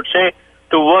honor, I should say,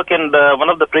 to work in one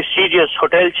of the prestigious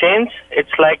hotel chains.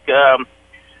 It's like the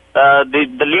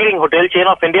leading hotel chain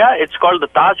of India. It's called the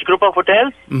Taj Group of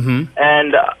Hotels.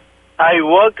 And I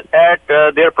worked at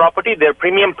their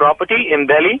premium property in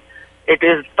Delhi. It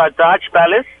is the Taj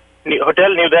Palace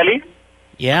Hotel, New Delhi.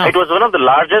 Yeah. It was one of the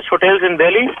largest hotels in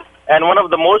Delhi and one of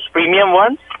the most premium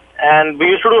ones. And we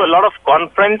used to do a lot of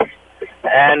conference,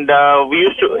 and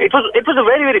it was a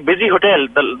very, very busy hotel.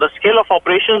 The scale of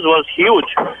operations was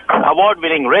huge.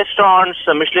 Award-winning restaurants,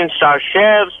 Michelin star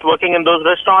chefs working in those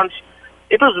restaurants.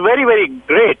 It was very, very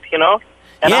great,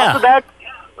 And after that,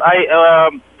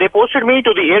 they posted me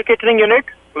to the air catering unit,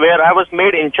 where I was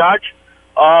made in charge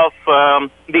of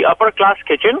the upper class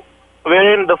kitchen,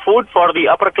 wherein the food for the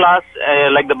upper class,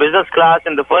 like the business class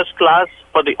and the first class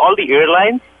for all the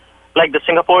airlines, like the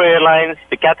Singapore Airlines,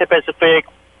 the Cathay Pacific.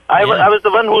 I was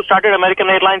the one who started American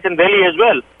Airlines in Delhi as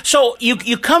well. So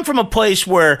you come from a place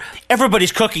where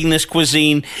everybody's cooking this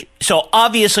cuisine. So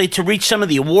obviously to reach some of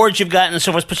the awards you've gotten and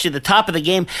so forth puts you at the top of the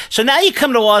game. So now you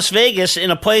come to Las Vegas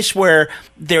in a place where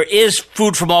there is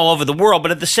food from all over the world,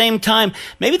 but at the same time,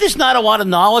 maybe there's not a lot of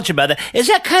knowledge about that. Is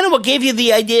that kind of what gave you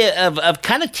the idea of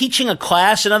kind of teaching a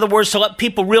class? In other words, to let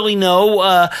people really know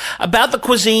about the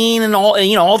cuisine and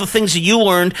all the things that you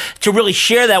learned, to really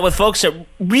share that with folks that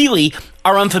really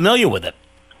are unfamiliar with it?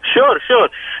 Sure.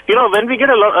 When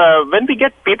we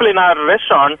get people in our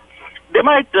restaurant, they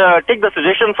might take the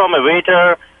suggestion from a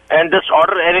waiter and just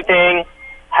order anything,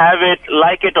 have it,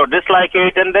 like it or dislike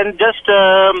it, and then just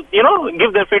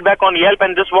give their feedback on Yelp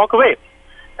and just walk away.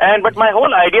 But my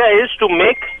whole idea is to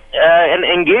make an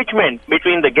engagement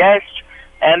between the guest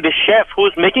and the chef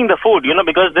who's making the food.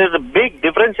 Because there's a big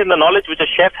difference in the knowledge which a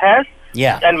chef has,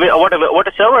 and what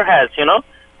a server has.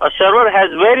 A server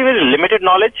has very, very limited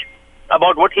knowledge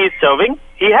about what he is serving.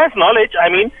 He has knowledge,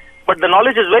 but the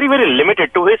knowledge is very, very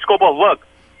limited to his scope of work.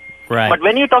 Right. But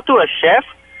when you talk to a chef,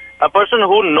 a person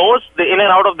who knows the in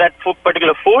and out of that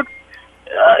particular food,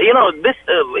 he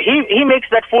makes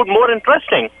that food more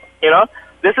interesting.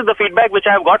 This is the feedback which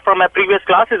I have got from my previous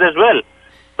classes as well.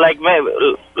 The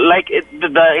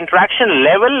interaction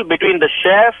level between the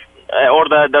chef or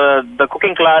the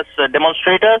cooking class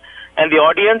demonstrator and the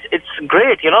audience, it's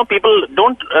great. People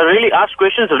don't really ask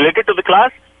questions related to the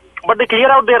class, but they clear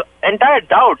out their entire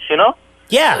doubts.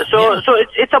 Yeah. So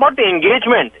it's about the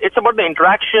engagement. It's about the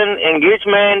interaction,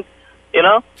 engagement.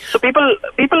 So people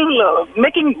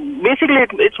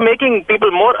it's making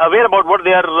people more aware about what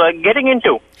they are getting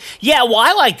into. Yeah, well,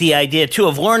 I like the idea too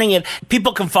of learning it.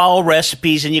 People can follow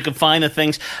recipes and you can find the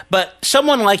things, but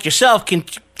someone like yourself can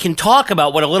talk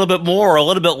about what a little bit more or a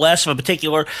little bit less of a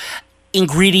particular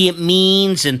ingredient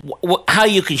means and how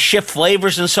you can shift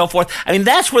flavors and so forth.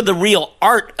 That's where the real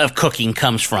art of cooking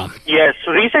comes from. Yes.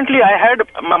 Recently, I had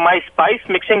my spice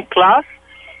mixing class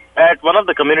at one of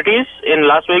the communities in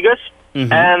Las Vegas,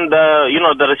 and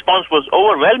the response was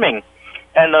overwhelming.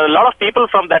 And a lot of people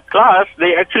from that class,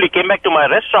 they actually came back to my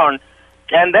restaurant,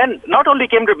 and then not only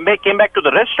came back to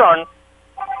the restaurant,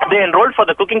 they enrolled for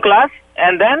the cooking class,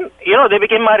 and then they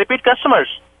became my repeat customers.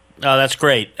 Oh, that's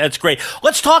great. That's great.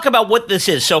 Let's talk about what this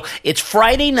is. So it's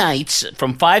Friday nights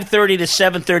from 5:30 to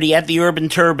 7:30 at the Urban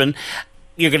Turban.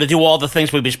 You're going to do all the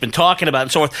things we've just been talking about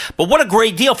and so forth. But what a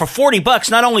great deal. For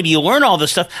 $40, not only do you learn all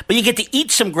this stuff, but you get to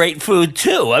eat some great food,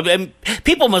 too.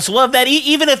 People must love that,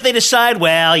 even if they decide,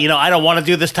 I don't want to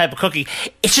do this type of cooking.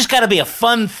 It's just got to be a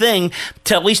fun thing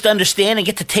to at least understand and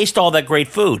get to taste all that great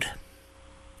food.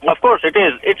 Of course, it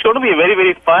is. It's going to be very,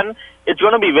 very fun. It's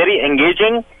going to be very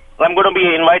engaging. I'm going to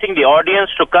be inviting the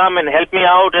audience to come and help me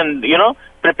out and,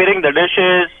 preparing the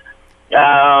dishes,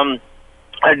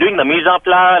 doing the mise en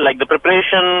place, like the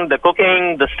preparation, the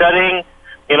cooking, the stirring,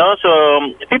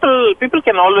 so people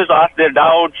can always ask their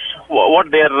doubts, what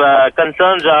their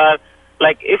concerns are.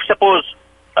 Like if suppose,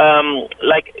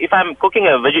 if I'm cooking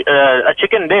a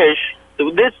chicken dish,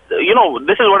 this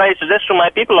is what I suggest to my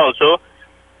people also.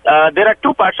 There are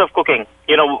two parts of cooking.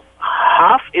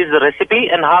 Half is the recipe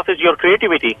and half is your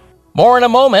creativity. More in a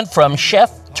moment from Chef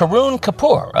Tarun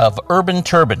Kapoor of Urban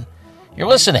Turban. You're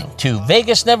listening to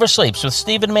Vegas Never Sleeps with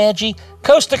Stephen Maggi,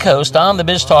 coast to coast on the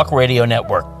Biz Talk Radio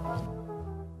Network.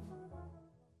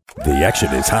 The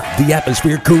action is hot, the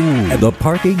atmosphere cool, and the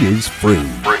parking is free.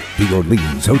 The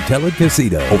Orleans Hotel and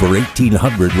Casino. Over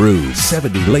 1,800 rooms,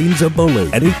 70 lanes of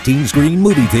bowling, an 18-screen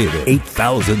movie theater,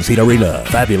 8,000-seat arena,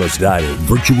 fabulous dining,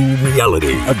 virtual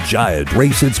reality, a giant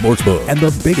race and sports book, and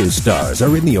the biggest stars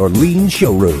are in the Orleans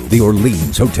showroom. The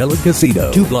Orleans Hotel and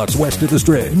Casino, 2 blocks west of the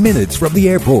Strip, minutes from the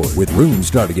airport, with rooms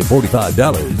starting at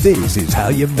 $45. This is how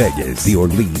you Vegas. The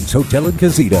Orleans Hotel and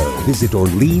Casino. Visit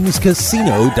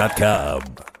OrleansCasino.com.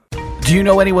 Do you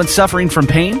know anyone suffering from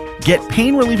pain? Get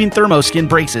pain-relieving thermoskin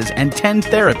braces and 10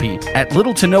 therapy at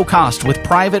little to no cost with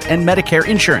private and Medicare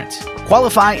insurance.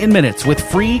 Qualify in minutes with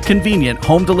free, convenient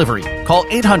home delivery. Call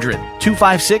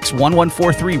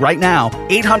 800-256-1143 right now.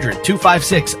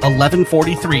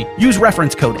 800-256-1143. Use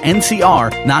reference code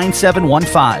NCR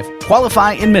 9715.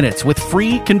 Qualify in minutes with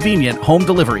free, convenient home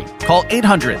delivery. Call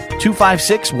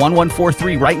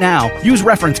 800-256-1143 right now. Use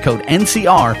reference code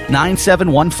NCR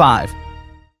 9715.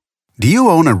 Do you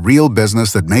own a real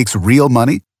business that makes real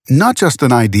money? Not just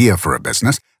an idea for a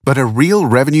business, but a real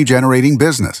revenue-generating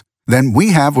business? Then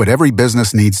we have what every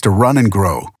business needs to run and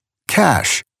grow.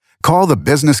 Cash. Call the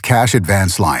Business Cash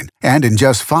Advance Line, and in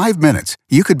just 5 minutes,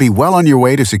 you could be well on your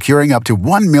way to securing up to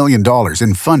 $1 million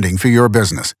in funding for your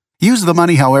business. Use the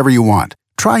money however you want.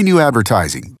 Try new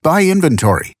advertising, buy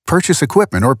inventory, purchase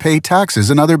equipment, or pay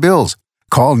taxes and other bills.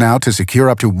 Call now to secure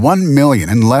up to $1 million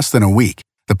in less than a week.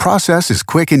 The process is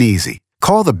quick and easy.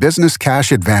 Call the Business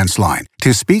Cash Advance Line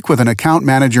to speak with an account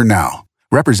manager now.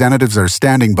 Representatives are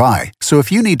standing by, so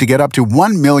if you need to get up to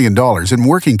 $1 million in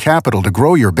working capital to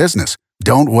grow your business,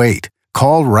 don't wait.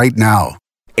 Call right now.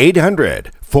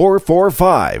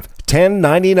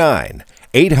 800-445-1099.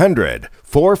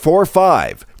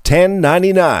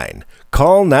 800-445-1099.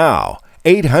 Call now.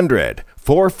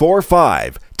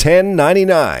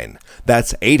 800-445-1099.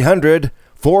 That's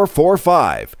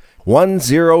 800-445-1099.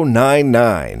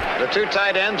 1099. The two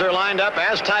tight ends are lined up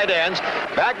as tight ends.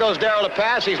 Back goes Darrell to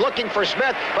pass. He's looking for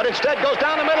Smith, but instead goes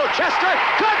down the middle. Chester,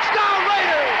 touchdown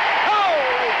Raiders!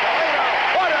 Holy Toledo,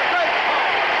 what a great ball!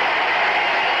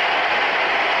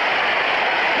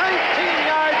 19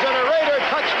 yards and a Raider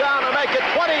touchdown to make it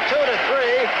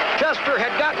 22-3. Chester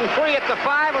had gotten free at the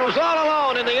 5 and was all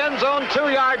alone in the end zone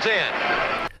 2 yards in.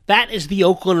 That is the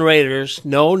Oakland Raiders.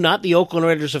 No, not the Oakland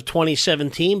Raiders of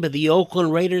 2017, but the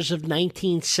Oakland Raiders of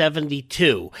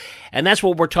 1972. And that's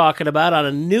what we're talking about on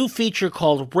a new feature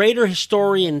called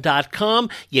RaiderHistorian.com.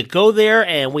 You go there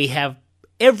and we have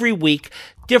every week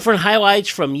different highlights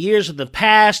from years of the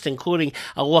past, including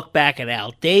a look back at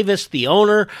Al Davis, the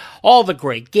owner, all the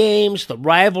great games, the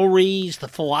rivalries, the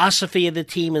philosophy of the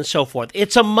team, and so forth.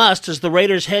 It's a must as the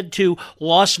Raiders head to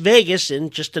Las Vegas in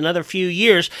just another few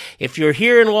years. If you're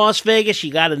here in Las Vegas,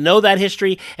 you got to know that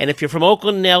history, and if you're from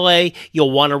Oakland and L.A.,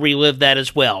 you'll want to relive that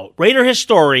as well.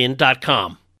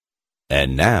 RaiderHistorian.com.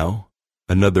 And now,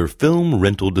 another film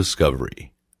rental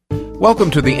discovery.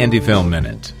 Welcome to the Indie Film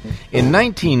Minute. In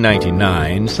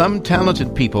 1999, some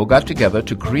talented people got together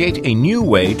to create a new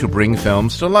way to bring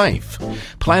films to life.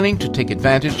 Planning to take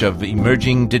advantage of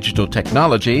emerging digital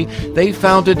technology, they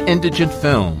founded Indigent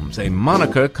Films, a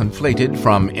moniker conflated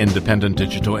from independent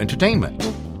digital entertainment.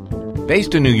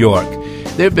 Based in New York,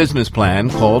 their business plan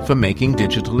called for making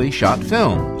digitally shot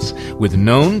films, with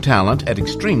known talent at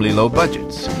extremely low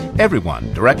budgets.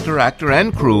 Everyone, director, actor,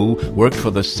 and crew, worked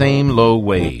for the same low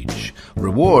wage.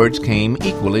 Rewards came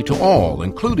equally to all,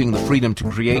 including the freedom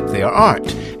to create their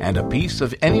art and a piece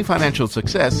of any financial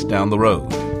success down the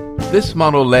road. This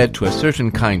model led to a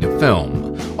certain kind of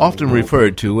film, often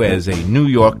referred to as a New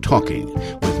York talkie.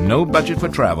 With no budget for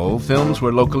travel, films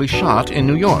were locally shot in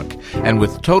New York, and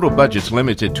with total budgets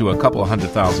limited to a couple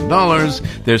 $100,000,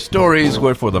 their stories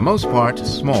were for the most part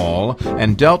small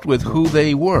and dealt with who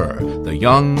they were, the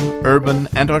young, urban,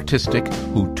 and artistic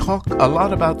who talk a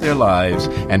lot about their lives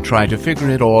and try to figure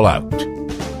it all out.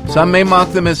 Some may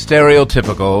mock them as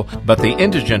stereotypical, but the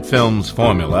Indigent Films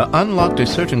formula unlocked a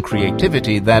certain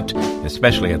creativity that,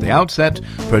 especially at the outset,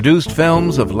 produced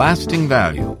films of lasting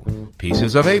value.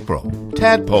 Pieces of April,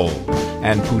 Tadpole,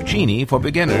 and Puccini for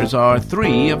Beginners are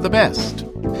three of the best.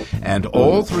 And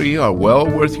all three are well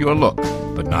worth your look,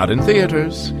 but not in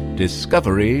theaters.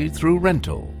 Discovery through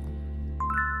rental.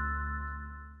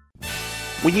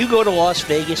 When you go to Las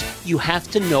Vegas, you have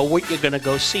to know what you're going to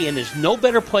go see, and there's no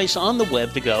better place on the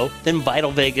web to go than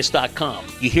VitalVegas.com.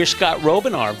 You hear Scott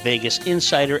Robin, our Vegas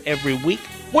insider, every week.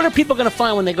 What are people going to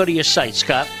find when they go to your site,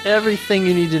 Scott? Everything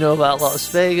you need to know about Las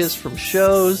Vegas, from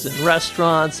shows and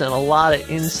restaurants, and a lot of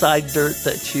inside dirt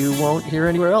that you won't hear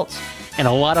anywhere else. And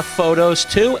a lot of photos,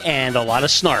 too, and a lot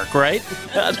of snark, right?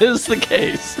 That is the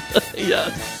case.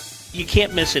 Yes. You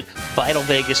can't miss it.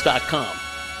 VitalVegas.com.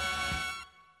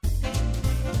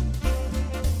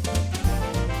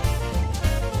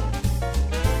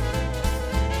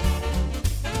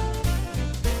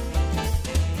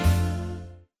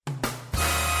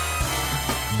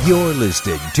 You're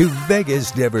listening to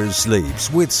Vegas Never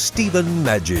Sleeps with Stephen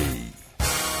Maggi.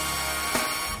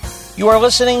 You are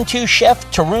listening to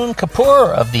Chef Tarun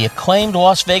Kapoor of the acclaimed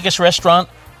Las Vegas restaurant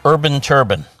Urban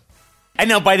Turban. I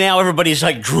know by now everybody's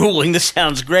like drooling. This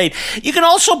sounds great. You can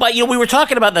also buy, we were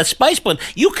talking about that spice blend.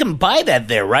 You can buy that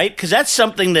there, right? Because that's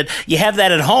something that you have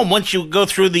that at home. Once you go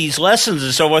through these lessons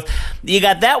and so forth, you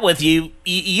got that with you.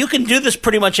 You can do this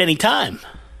pretty much any time.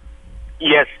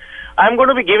 Yes. I'm going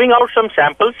to be giving out some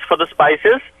samples for the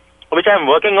spices, which I'm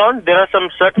working on. There are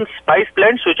some certain spice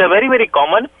blends which are very, very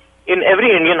common in every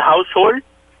Indian household,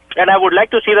 and I would like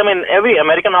to see them in every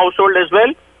American household as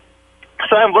well.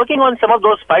 So I'm working on some of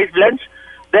those spice blends.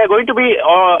 They're going to be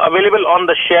available on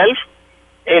the shelf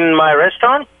in my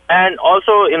restaurant and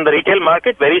also in the retail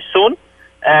market very soon.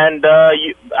 And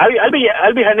I'll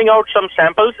be handing out some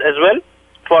samples as well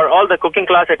for all the cooking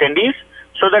class attendees,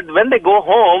 so that when they go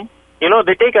home,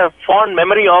 they take a fond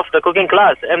memory of the cooking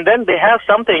class, and then they have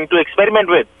something to experiment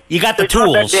with. You got the it's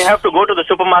not that tools. they have to go to the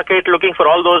supermarket looking for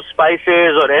all those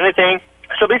spices or anything.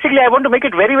 So basically, I want to make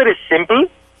it very, very simple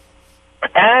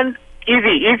and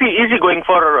easy going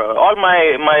for all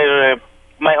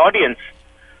my audience.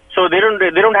 So they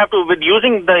don't have to, with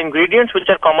using the ingredients which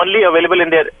are commonly available in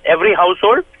their every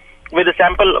household, with a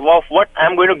sample of what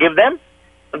I'm going to give them,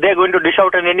 they're going to dish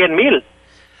out an Indian meal.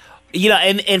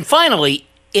 And finally,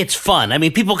 it's fun. I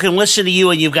mean, people can listen to you,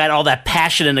 and you've got all that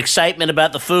passion and excitement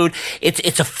about the food.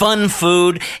 It's a fun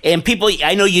food, and people.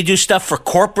 I know you do stuff for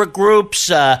corporate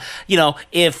groups.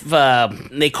 If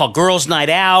they call Girls' Night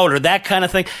Out or that kind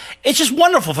of thing, it's just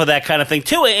wonderful for that kind of thing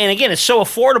too. And again, it's so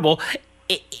affordable.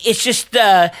 It's just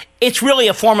it's really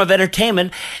a form of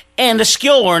entertainment and a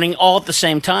skill learning all at the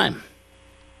same time.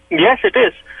 Yes, it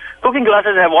is. Cooking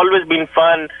classes have always been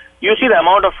fun. You see the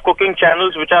amount of cooking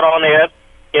channels which are on air.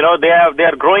 They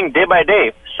are growing day by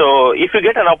day. So if you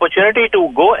get an opportunity to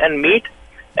go and meet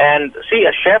and see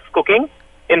a chef cooking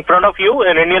in front of you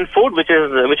an Indian food, which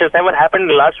has never happened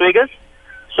in Las Vegas,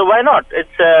 so why not?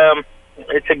 It's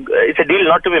a deal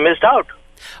not to be missed out.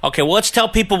 Okay, well, let's tell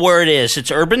people where it is.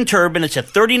 It's Urban Turban. It's at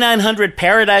 3900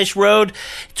 Paradise Road.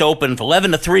 It's open from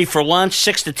 11 to 3 for lunch,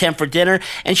 6 to 10 for dinner.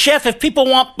 And, Chef, if people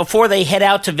want, before they head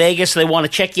out to Vegas, they want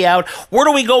to check you out, where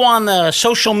do we go on the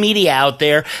social media out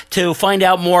there to find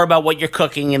out more about what you're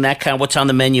cooking and that kind of what's on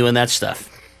the menu and that stuff?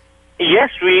 Yes,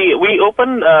 we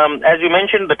open, as you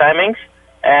mentioned, the timings,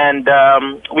 and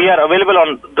we are available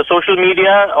on the social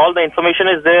media. All the information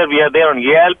is there. We are there on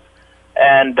Yelp.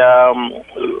 And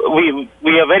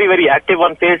we are very, very active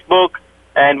on Facebook,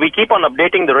 and we keep on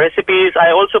updating the recipes.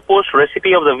 I also post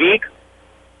recipe of the week.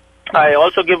 I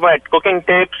also give my cooking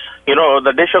tips,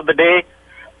 the dish of the day.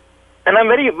 And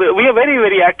we are very,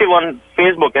 very active on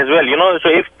Facebook as well, So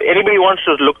if anybody wants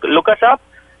to look us up,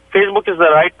 Facebook is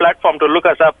the right platform to look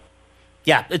us up.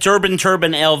 Yeah, it's Urban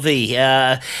Turban LV.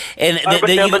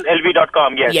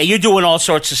 UrbanTurbanLV.com, yes. Yeah, you're doing all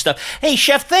sorts of stuff. Hey,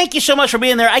 Chef, thank you so much for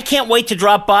being there. I can't wait to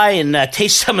drop by and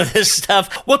taste some of this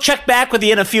stuff. We'll check back with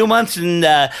you in a few months and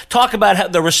talk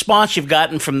about the response you've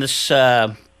gotten from these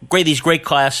great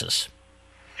classes.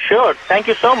 Sure. Thank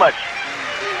you so much.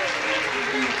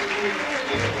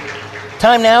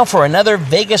 Time now for another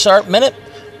Vegas Art Minute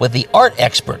with the art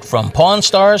expert from Pawn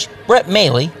Stars, Brett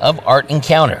Mailey of Art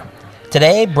Encounter.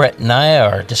 Today, Brett and I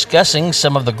are discussing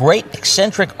some of the great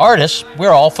eccentric artists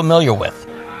we're all familiar with.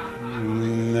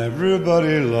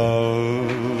 Everybody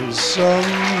loves somebody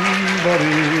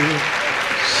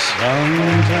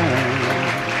sometime.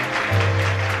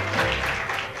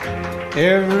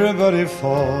 Everybody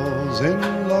falls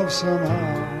in love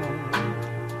somehow.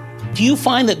 Do you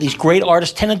find that these great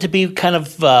artists tended to be kind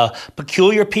of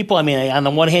peculiar people? I mean, on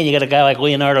the one hand, you got a guy like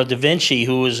Leonardo da Vinci,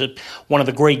 who is one of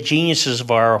the great geniuses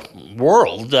of our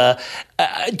world.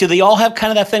 Do they all have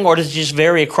kind of that thing, or does it just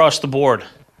vary across the board?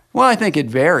 Well, I think it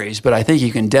varies, but I think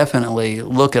you can definitely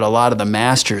look at a lot of the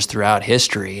masters throughout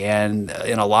history, and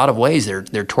in a lot of ways,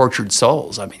 they're tortured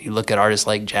souls. I mean, you look at artists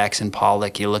like Jackson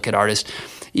Pollock, you look at artists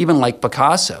even like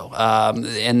Picasso,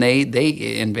 and they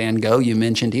and Van Gogh, you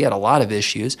mentioned, he had a lot of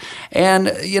issues, and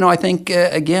I think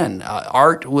again,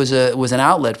 art was an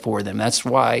outlet for them. That's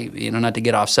why, not to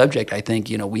get off subject, I think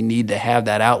we need to have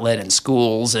that outlet in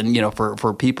schools, and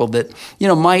for people that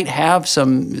might have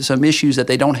some issues that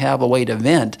they don't have a way to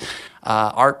vent.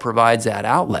 Art provides that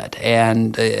outlet,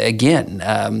 and again,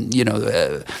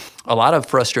 a lot of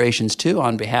frustrations too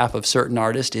on behalf of certain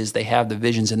artists is they have the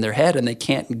visions in their head and they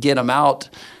can't get them out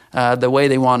the way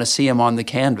they want to see them on the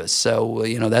canvas. So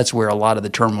that's where a lot of the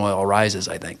turmoil arises,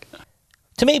 I think.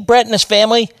 To meet Brett and his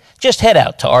family, just head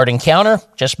out to Art Encounter,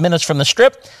 just minutes from the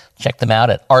Strip. Check them out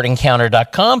at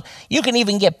artencounter.com. You can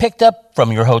even get picked up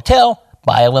from your hotel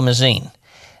by a limousine.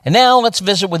 And now let's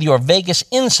visit with your Vegas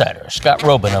insider, Scott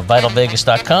Robin of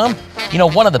VitalVegas.com.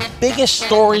 One of the biggest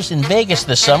stories in Vegas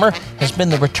this summer has been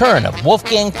the return of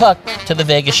Wolfgang Puck to the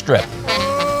Vegas Strip.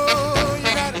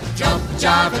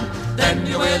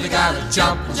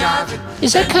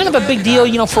 Is that kind of a big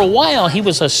deal? For a while he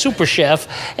was a super chef,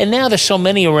 and now there's so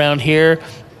many around here.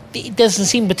 It doesn't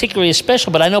seem particularly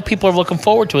special, but I know people are looking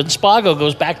forward to it. Spago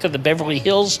goes back to the Beverly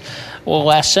Hills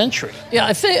last century. Yeah,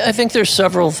 I think there's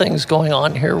several things going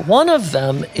on here. One of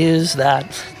them is that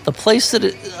the place that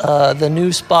the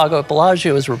new Spago at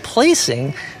Bellagio is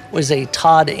replacing was a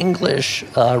Todd English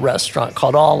restaurant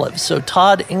called Olive. So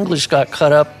Todd English got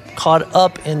caught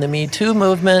up in the Me Too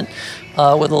movement with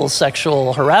a little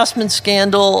sexual harassment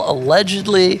scandal,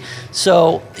 allegedly.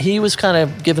 So he was kind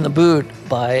of given the boot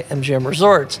by MGM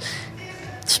Resorts.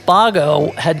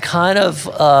 Spago had kind of,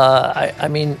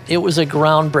 it was a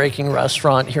groundbreaking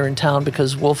restaurant here in town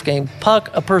because Wolfgang Puck,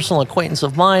 a personal acquaintance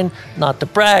of mine, not to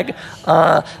brag,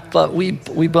 but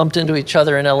we bumped into each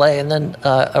other in LA, and then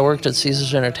I worked at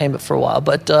Caesars Entertainment for a while.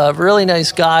 But really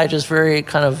nice guy, just very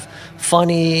kind of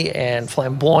funny and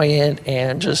flamboyant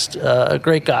and just a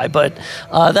great guy. But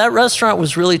that restaurant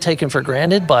was really taken for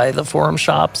granted by the Forum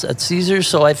Shops at Caesars,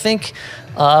 so I think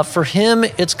for him,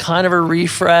 it's kind of a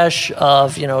refresh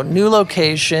of, new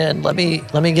location. Let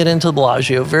me get into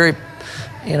Bellagio. Very,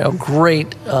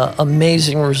 great,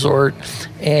 amazing resort.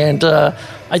 And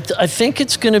I think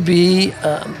it's going to be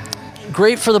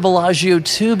great for the Bellagio,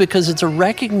 too, because it's a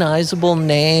recognizable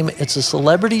name. It's a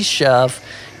celebrity chef.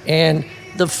 And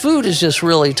the food is just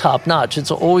really top-notch.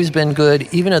 It's always been good,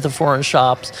 even at the Foreign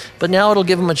Shops. But now it'll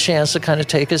give them a chance to kind of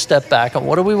take a step back on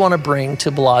what do we want to bring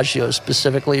to Bellagio,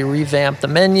 specifically revamp the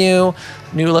menu,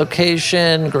 new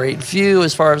location, great view,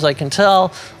 as far as I can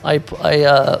tell. I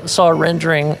saw a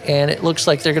rendering, and it looks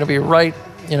like they're going to be right,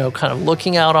 kind of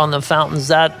looking out on the fountains.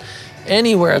 That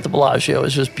anywhere at the Bellagio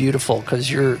is just beautiful because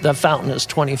that fountain is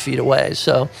 20 feet away.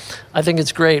 So I think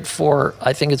it's great for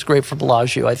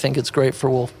Bellagio. I think it's great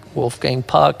for Wolfgang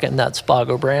Puck and that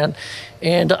Spago brand.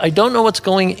 And I don't know what's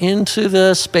going into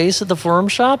the space at the Forum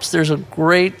Shops. There's a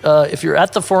great, if you're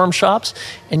at the Forum Shops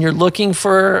and you're looking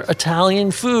for Italian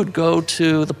food, go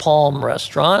to the Palm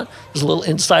restaurant. There's a little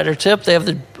insider tip. They have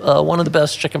one of the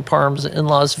best chicken parms in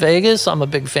Las Vegas. I'm a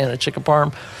big fan of chicken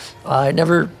parm. I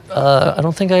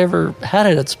don't think I ever had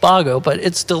it at Spago, but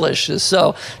it's delicious.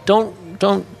 So don't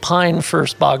pine for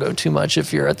Spago too much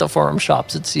if you're at the Forum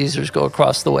Shops at Caesars. Go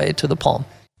across the way to the Palm.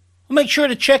 Make sure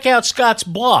to check out Scott's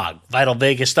blog,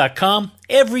 VitalVegas.com,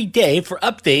 every day for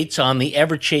updates on the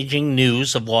ever-changing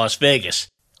news of Las Vegas.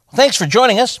 Thanks for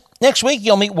joining us. Next week,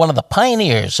 you'll meet one of the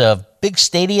pioneers of big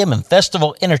stadium and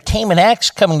festival entertainment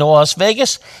acts coming to Las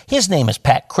Vegas. His name is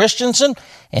Pat Christensen,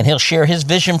 and he'll share his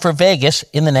vision for Vegas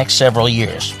in the next several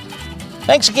years.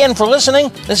 Thanks again for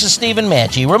listening. This is Stephen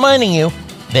Maggi reminding you,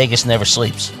 Vegas never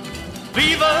sleeps.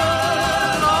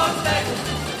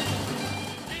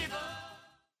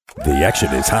 The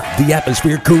action is hot, the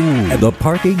atmosphere cool, and the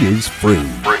parking is free.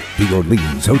 The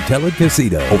Orleans Hotel and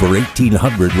Casino. Over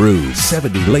 1,800 rooms,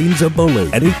 70 lanes of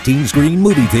bowling, an 18-screen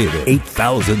movie theater,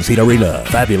 8,000-seat arena,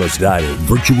 fabulous dining,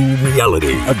 virtual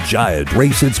reality, a giant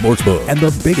race and sports book, and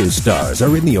the biggest stars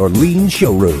are in the Orleans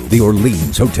showroom. The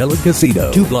Orleans Hotel and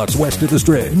Casino, 2 blocks west of the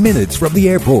Strip, minutes from the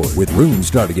airport, with rooms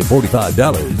starting at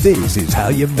 $45. This is how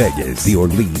you Vegas. The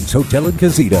Orleans Hotel and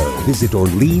Casino. Visit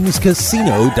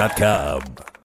OrleansCasino.com.